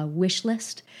conservationist's wish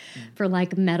list for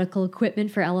like medical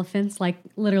equipment for elephants, like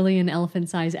literally an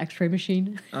elephant-size X-ray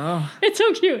machine. Oh. It's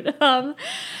so cute. I've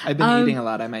been eating a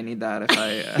lot. I might need that if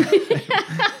I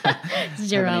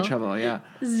Zero. have any trouble. Yeah.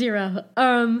 Zero.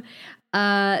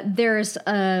 There's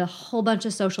a whole bunch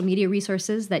of social media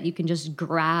resources that you can just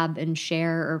grab and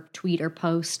share or tweet or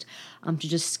post to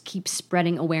just keep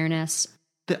spreading awareness.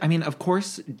 I mean, of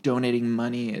course, donating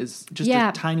money is just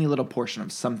a tiny little portion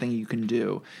of something you can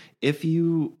do. If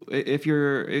you're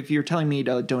telling me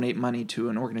to donate money to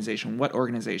an organization, what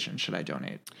organization should I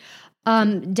donate?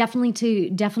 Definitely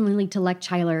to Lech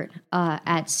Chilert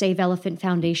at Save Elephant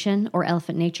Foundation or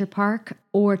Elephant Nature Park,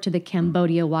 or to the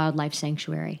Cambodia Wildlife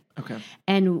Sanctuary. Okay.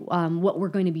 And what we're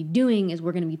going to be doing is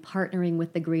we're going to be partnering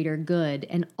with the greater good,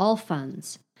 and all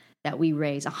funds that we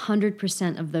raise,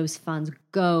 100% of those funds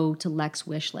go to Lech's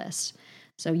wish list.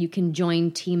 So you can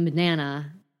join Team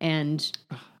Banana and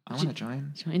I want to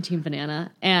join. Join Team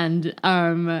Banana and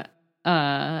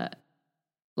help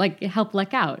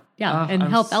Lech out. Yeah, and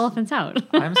help elephants out.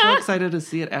 I'm so excited to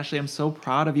see it, Ashley. I'm so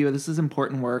proud of you. This is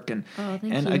important work, and thank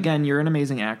you. Again, you're an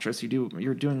amazing actress.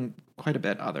 You're doing quite a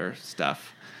bit other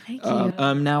stuff. Thank you.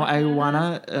 Now I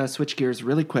wanna switch gears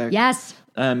really quick. Yes.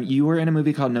 You were in a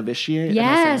movie called Novitiate. Yes.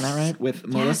 Am I saying that right? With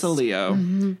Melissa Leo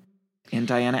and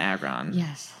Diana Agron.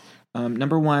 Yes.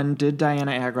 Number one, did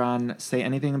Diana Agron say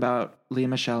anything about Lea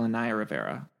Michele and Naya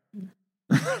Rivera?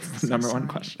 Number one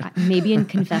question. Maybe in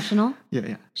Confessional.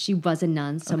 Yeah. She was a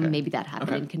nun, so Okay. maybe that happened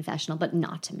Okay. in Confessional, but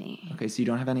not to me. Okay, so you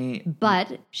don't have any.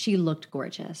 But she looked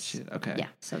gorgeous. Okay. Yeah,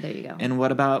 so there you go. And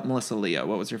what about Melissa Leo?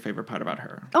 What was your favorite part about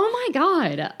her? Oh my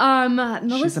God.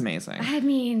 Melissa, She's amazing. I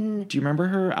mean, Do you remember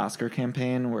her Oscar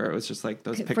campaign where it was just like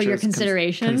those For pictures? your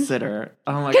consideration? Consider.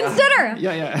 Oh my consider. God.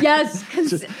 Yeah. Yes.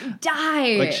 Just-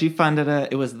 Die. Like she funded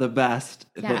it. It was the best.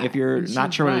 Yeah, If you're and she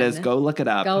not sure what it is, won. go look it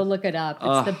up. Go look it up.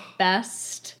 It's the best.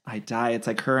 I die. It's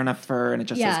like her in a fur and it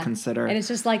just says consider. And it's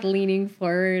just like leaning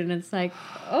forward and it's like,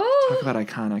 oh, Talk about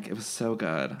iconic. It was so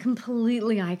good.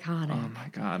 completely iconic. Oh my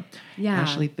God. Yeah.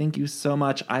 Ashley, thank you so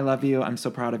much. I love you. I'm so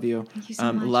proud of you. Thank you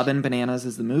so much. Love and Bananas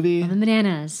is the movie. And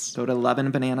bananas. Go to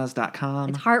loveandbananas.com.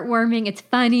 It's heartwarming. It's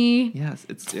funny. Yes.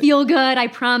 Feel good, I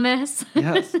promise.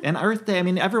 Yes. And Earth Day, I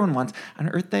mean, everyone wants, on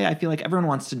Earth Day, I feel like everyone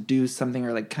wants to do something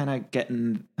or like kind of get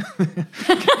in,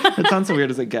 it sounds so weird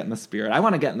to say get in the spirit. I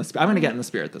want to get in the spirit. I'm going to get in the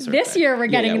spirit at this Earth This Day. year we're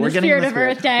getting in the getting in spirit of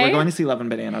Earth Day. We're going to see Love and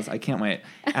Bananas. I can't wait.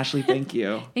 Ashley, thank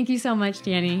you. Thank you so much,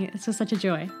 Danny. This was such a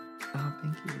joy. Oh,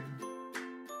 thank you.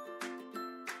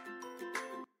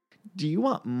 Do you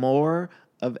want more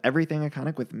of Everything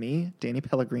Iconic with me, Danny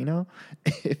Pellegrino?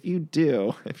 If you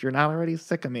do, if you're not already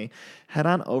sick of me, head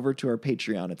on over to our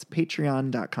Patreon. It's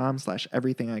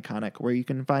patreon.com/everythingiconic, where you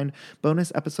can find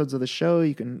bonus episodes of the show.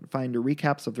 You can find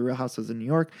recaps of The Real Houses of New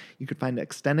York. You can find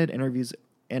extended interviews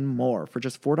and more. For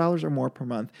just $4 or more per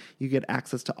month, you get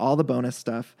access to all the bonus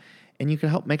stuff. And you can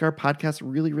help make our podcast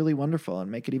really, really wonderful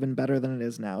and make it even better than it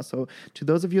is now. So to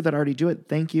those of you that already do it,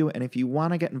 thank you. And if you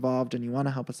want to get involved and you want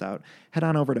to help us out, head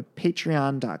on over to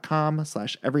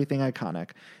patreon.com/everythingiconic.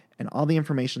 And all the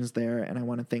information's there. And I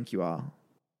want to thank you all.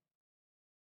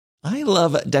 I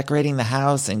love decorating the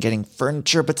house and getting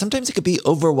furniture, but sometimes it could be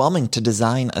overwhelming to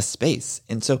design a space.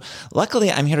 And so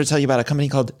luckily, I'm here to tell you about a company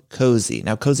called Cozy.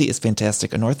 Now, Cozy is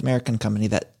fantastic, a North American company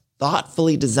that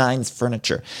thoughtfully designs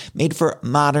furniture made for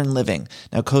modern living.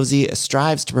 Now, Cozy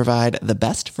strives to provide the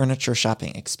best furniture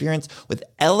shopping experience with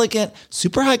elegant,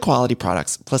 super high quality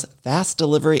products, plus fast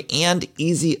delivery and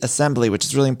easy assembly, which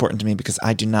is really important to me because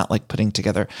I do not like putting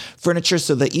together furniture.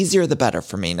 So the easier, the better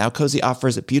for me. Now, Cozy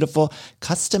offers beautiful,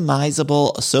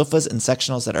 customizable sofas and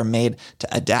sectionals that are made to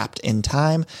adapt in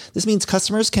time. This means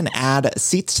customers can add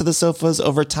seats to the sofas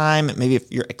over time. Maybe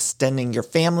if you're extending your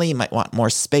family, you might want more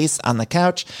space on the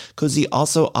couch. Cozy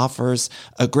also offers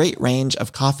a great range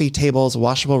of coffee tables,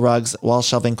 washable rugs, wall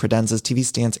shelving, credenzas, TV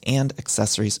stands, and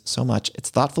accessories. So much. It's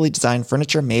thoughtfully designed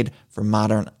furniture made for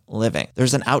modern living.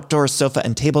 There's an outdoor sofa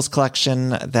and tables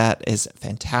collection that is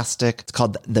fantastic. It's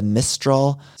called the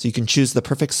Mistral. So you can choose the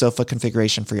perfect sofa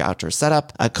configuration for your outdoor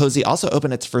setup. Cozy also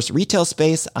opened its first retail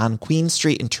space on Queen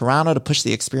Street in Toronto to push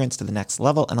the experience to the next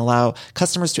level and allow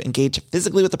customers to engage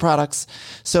physically with the products.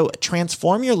 So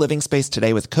transform your living space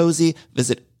today with Cozy.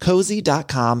 Visit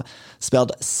cozy.com,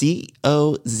 spelled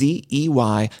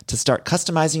COZEY, to start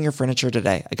customizing your furniture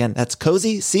today. Again, that's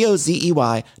cozy,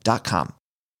 COZEY.com.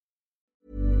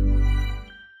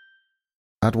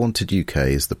 AdWanted UK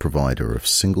is the provider of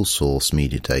single-source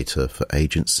media data for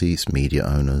agencies, media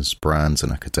owners, brands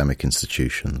and academic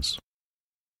institutions.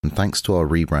 And thanks to our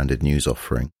rebranded news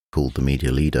offering, called The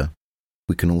Media Leader,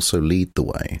 we can also lead the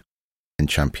way in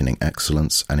championing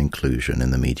excellence and inclusion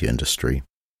in the media industry.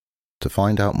 To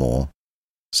find out more,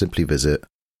 simply visit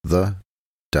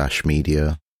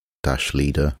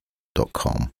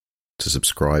the-media-leader.com to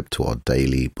subscribe to our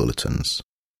daily bulletins.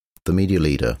 The Media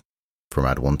Leader from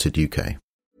AdWanted UK.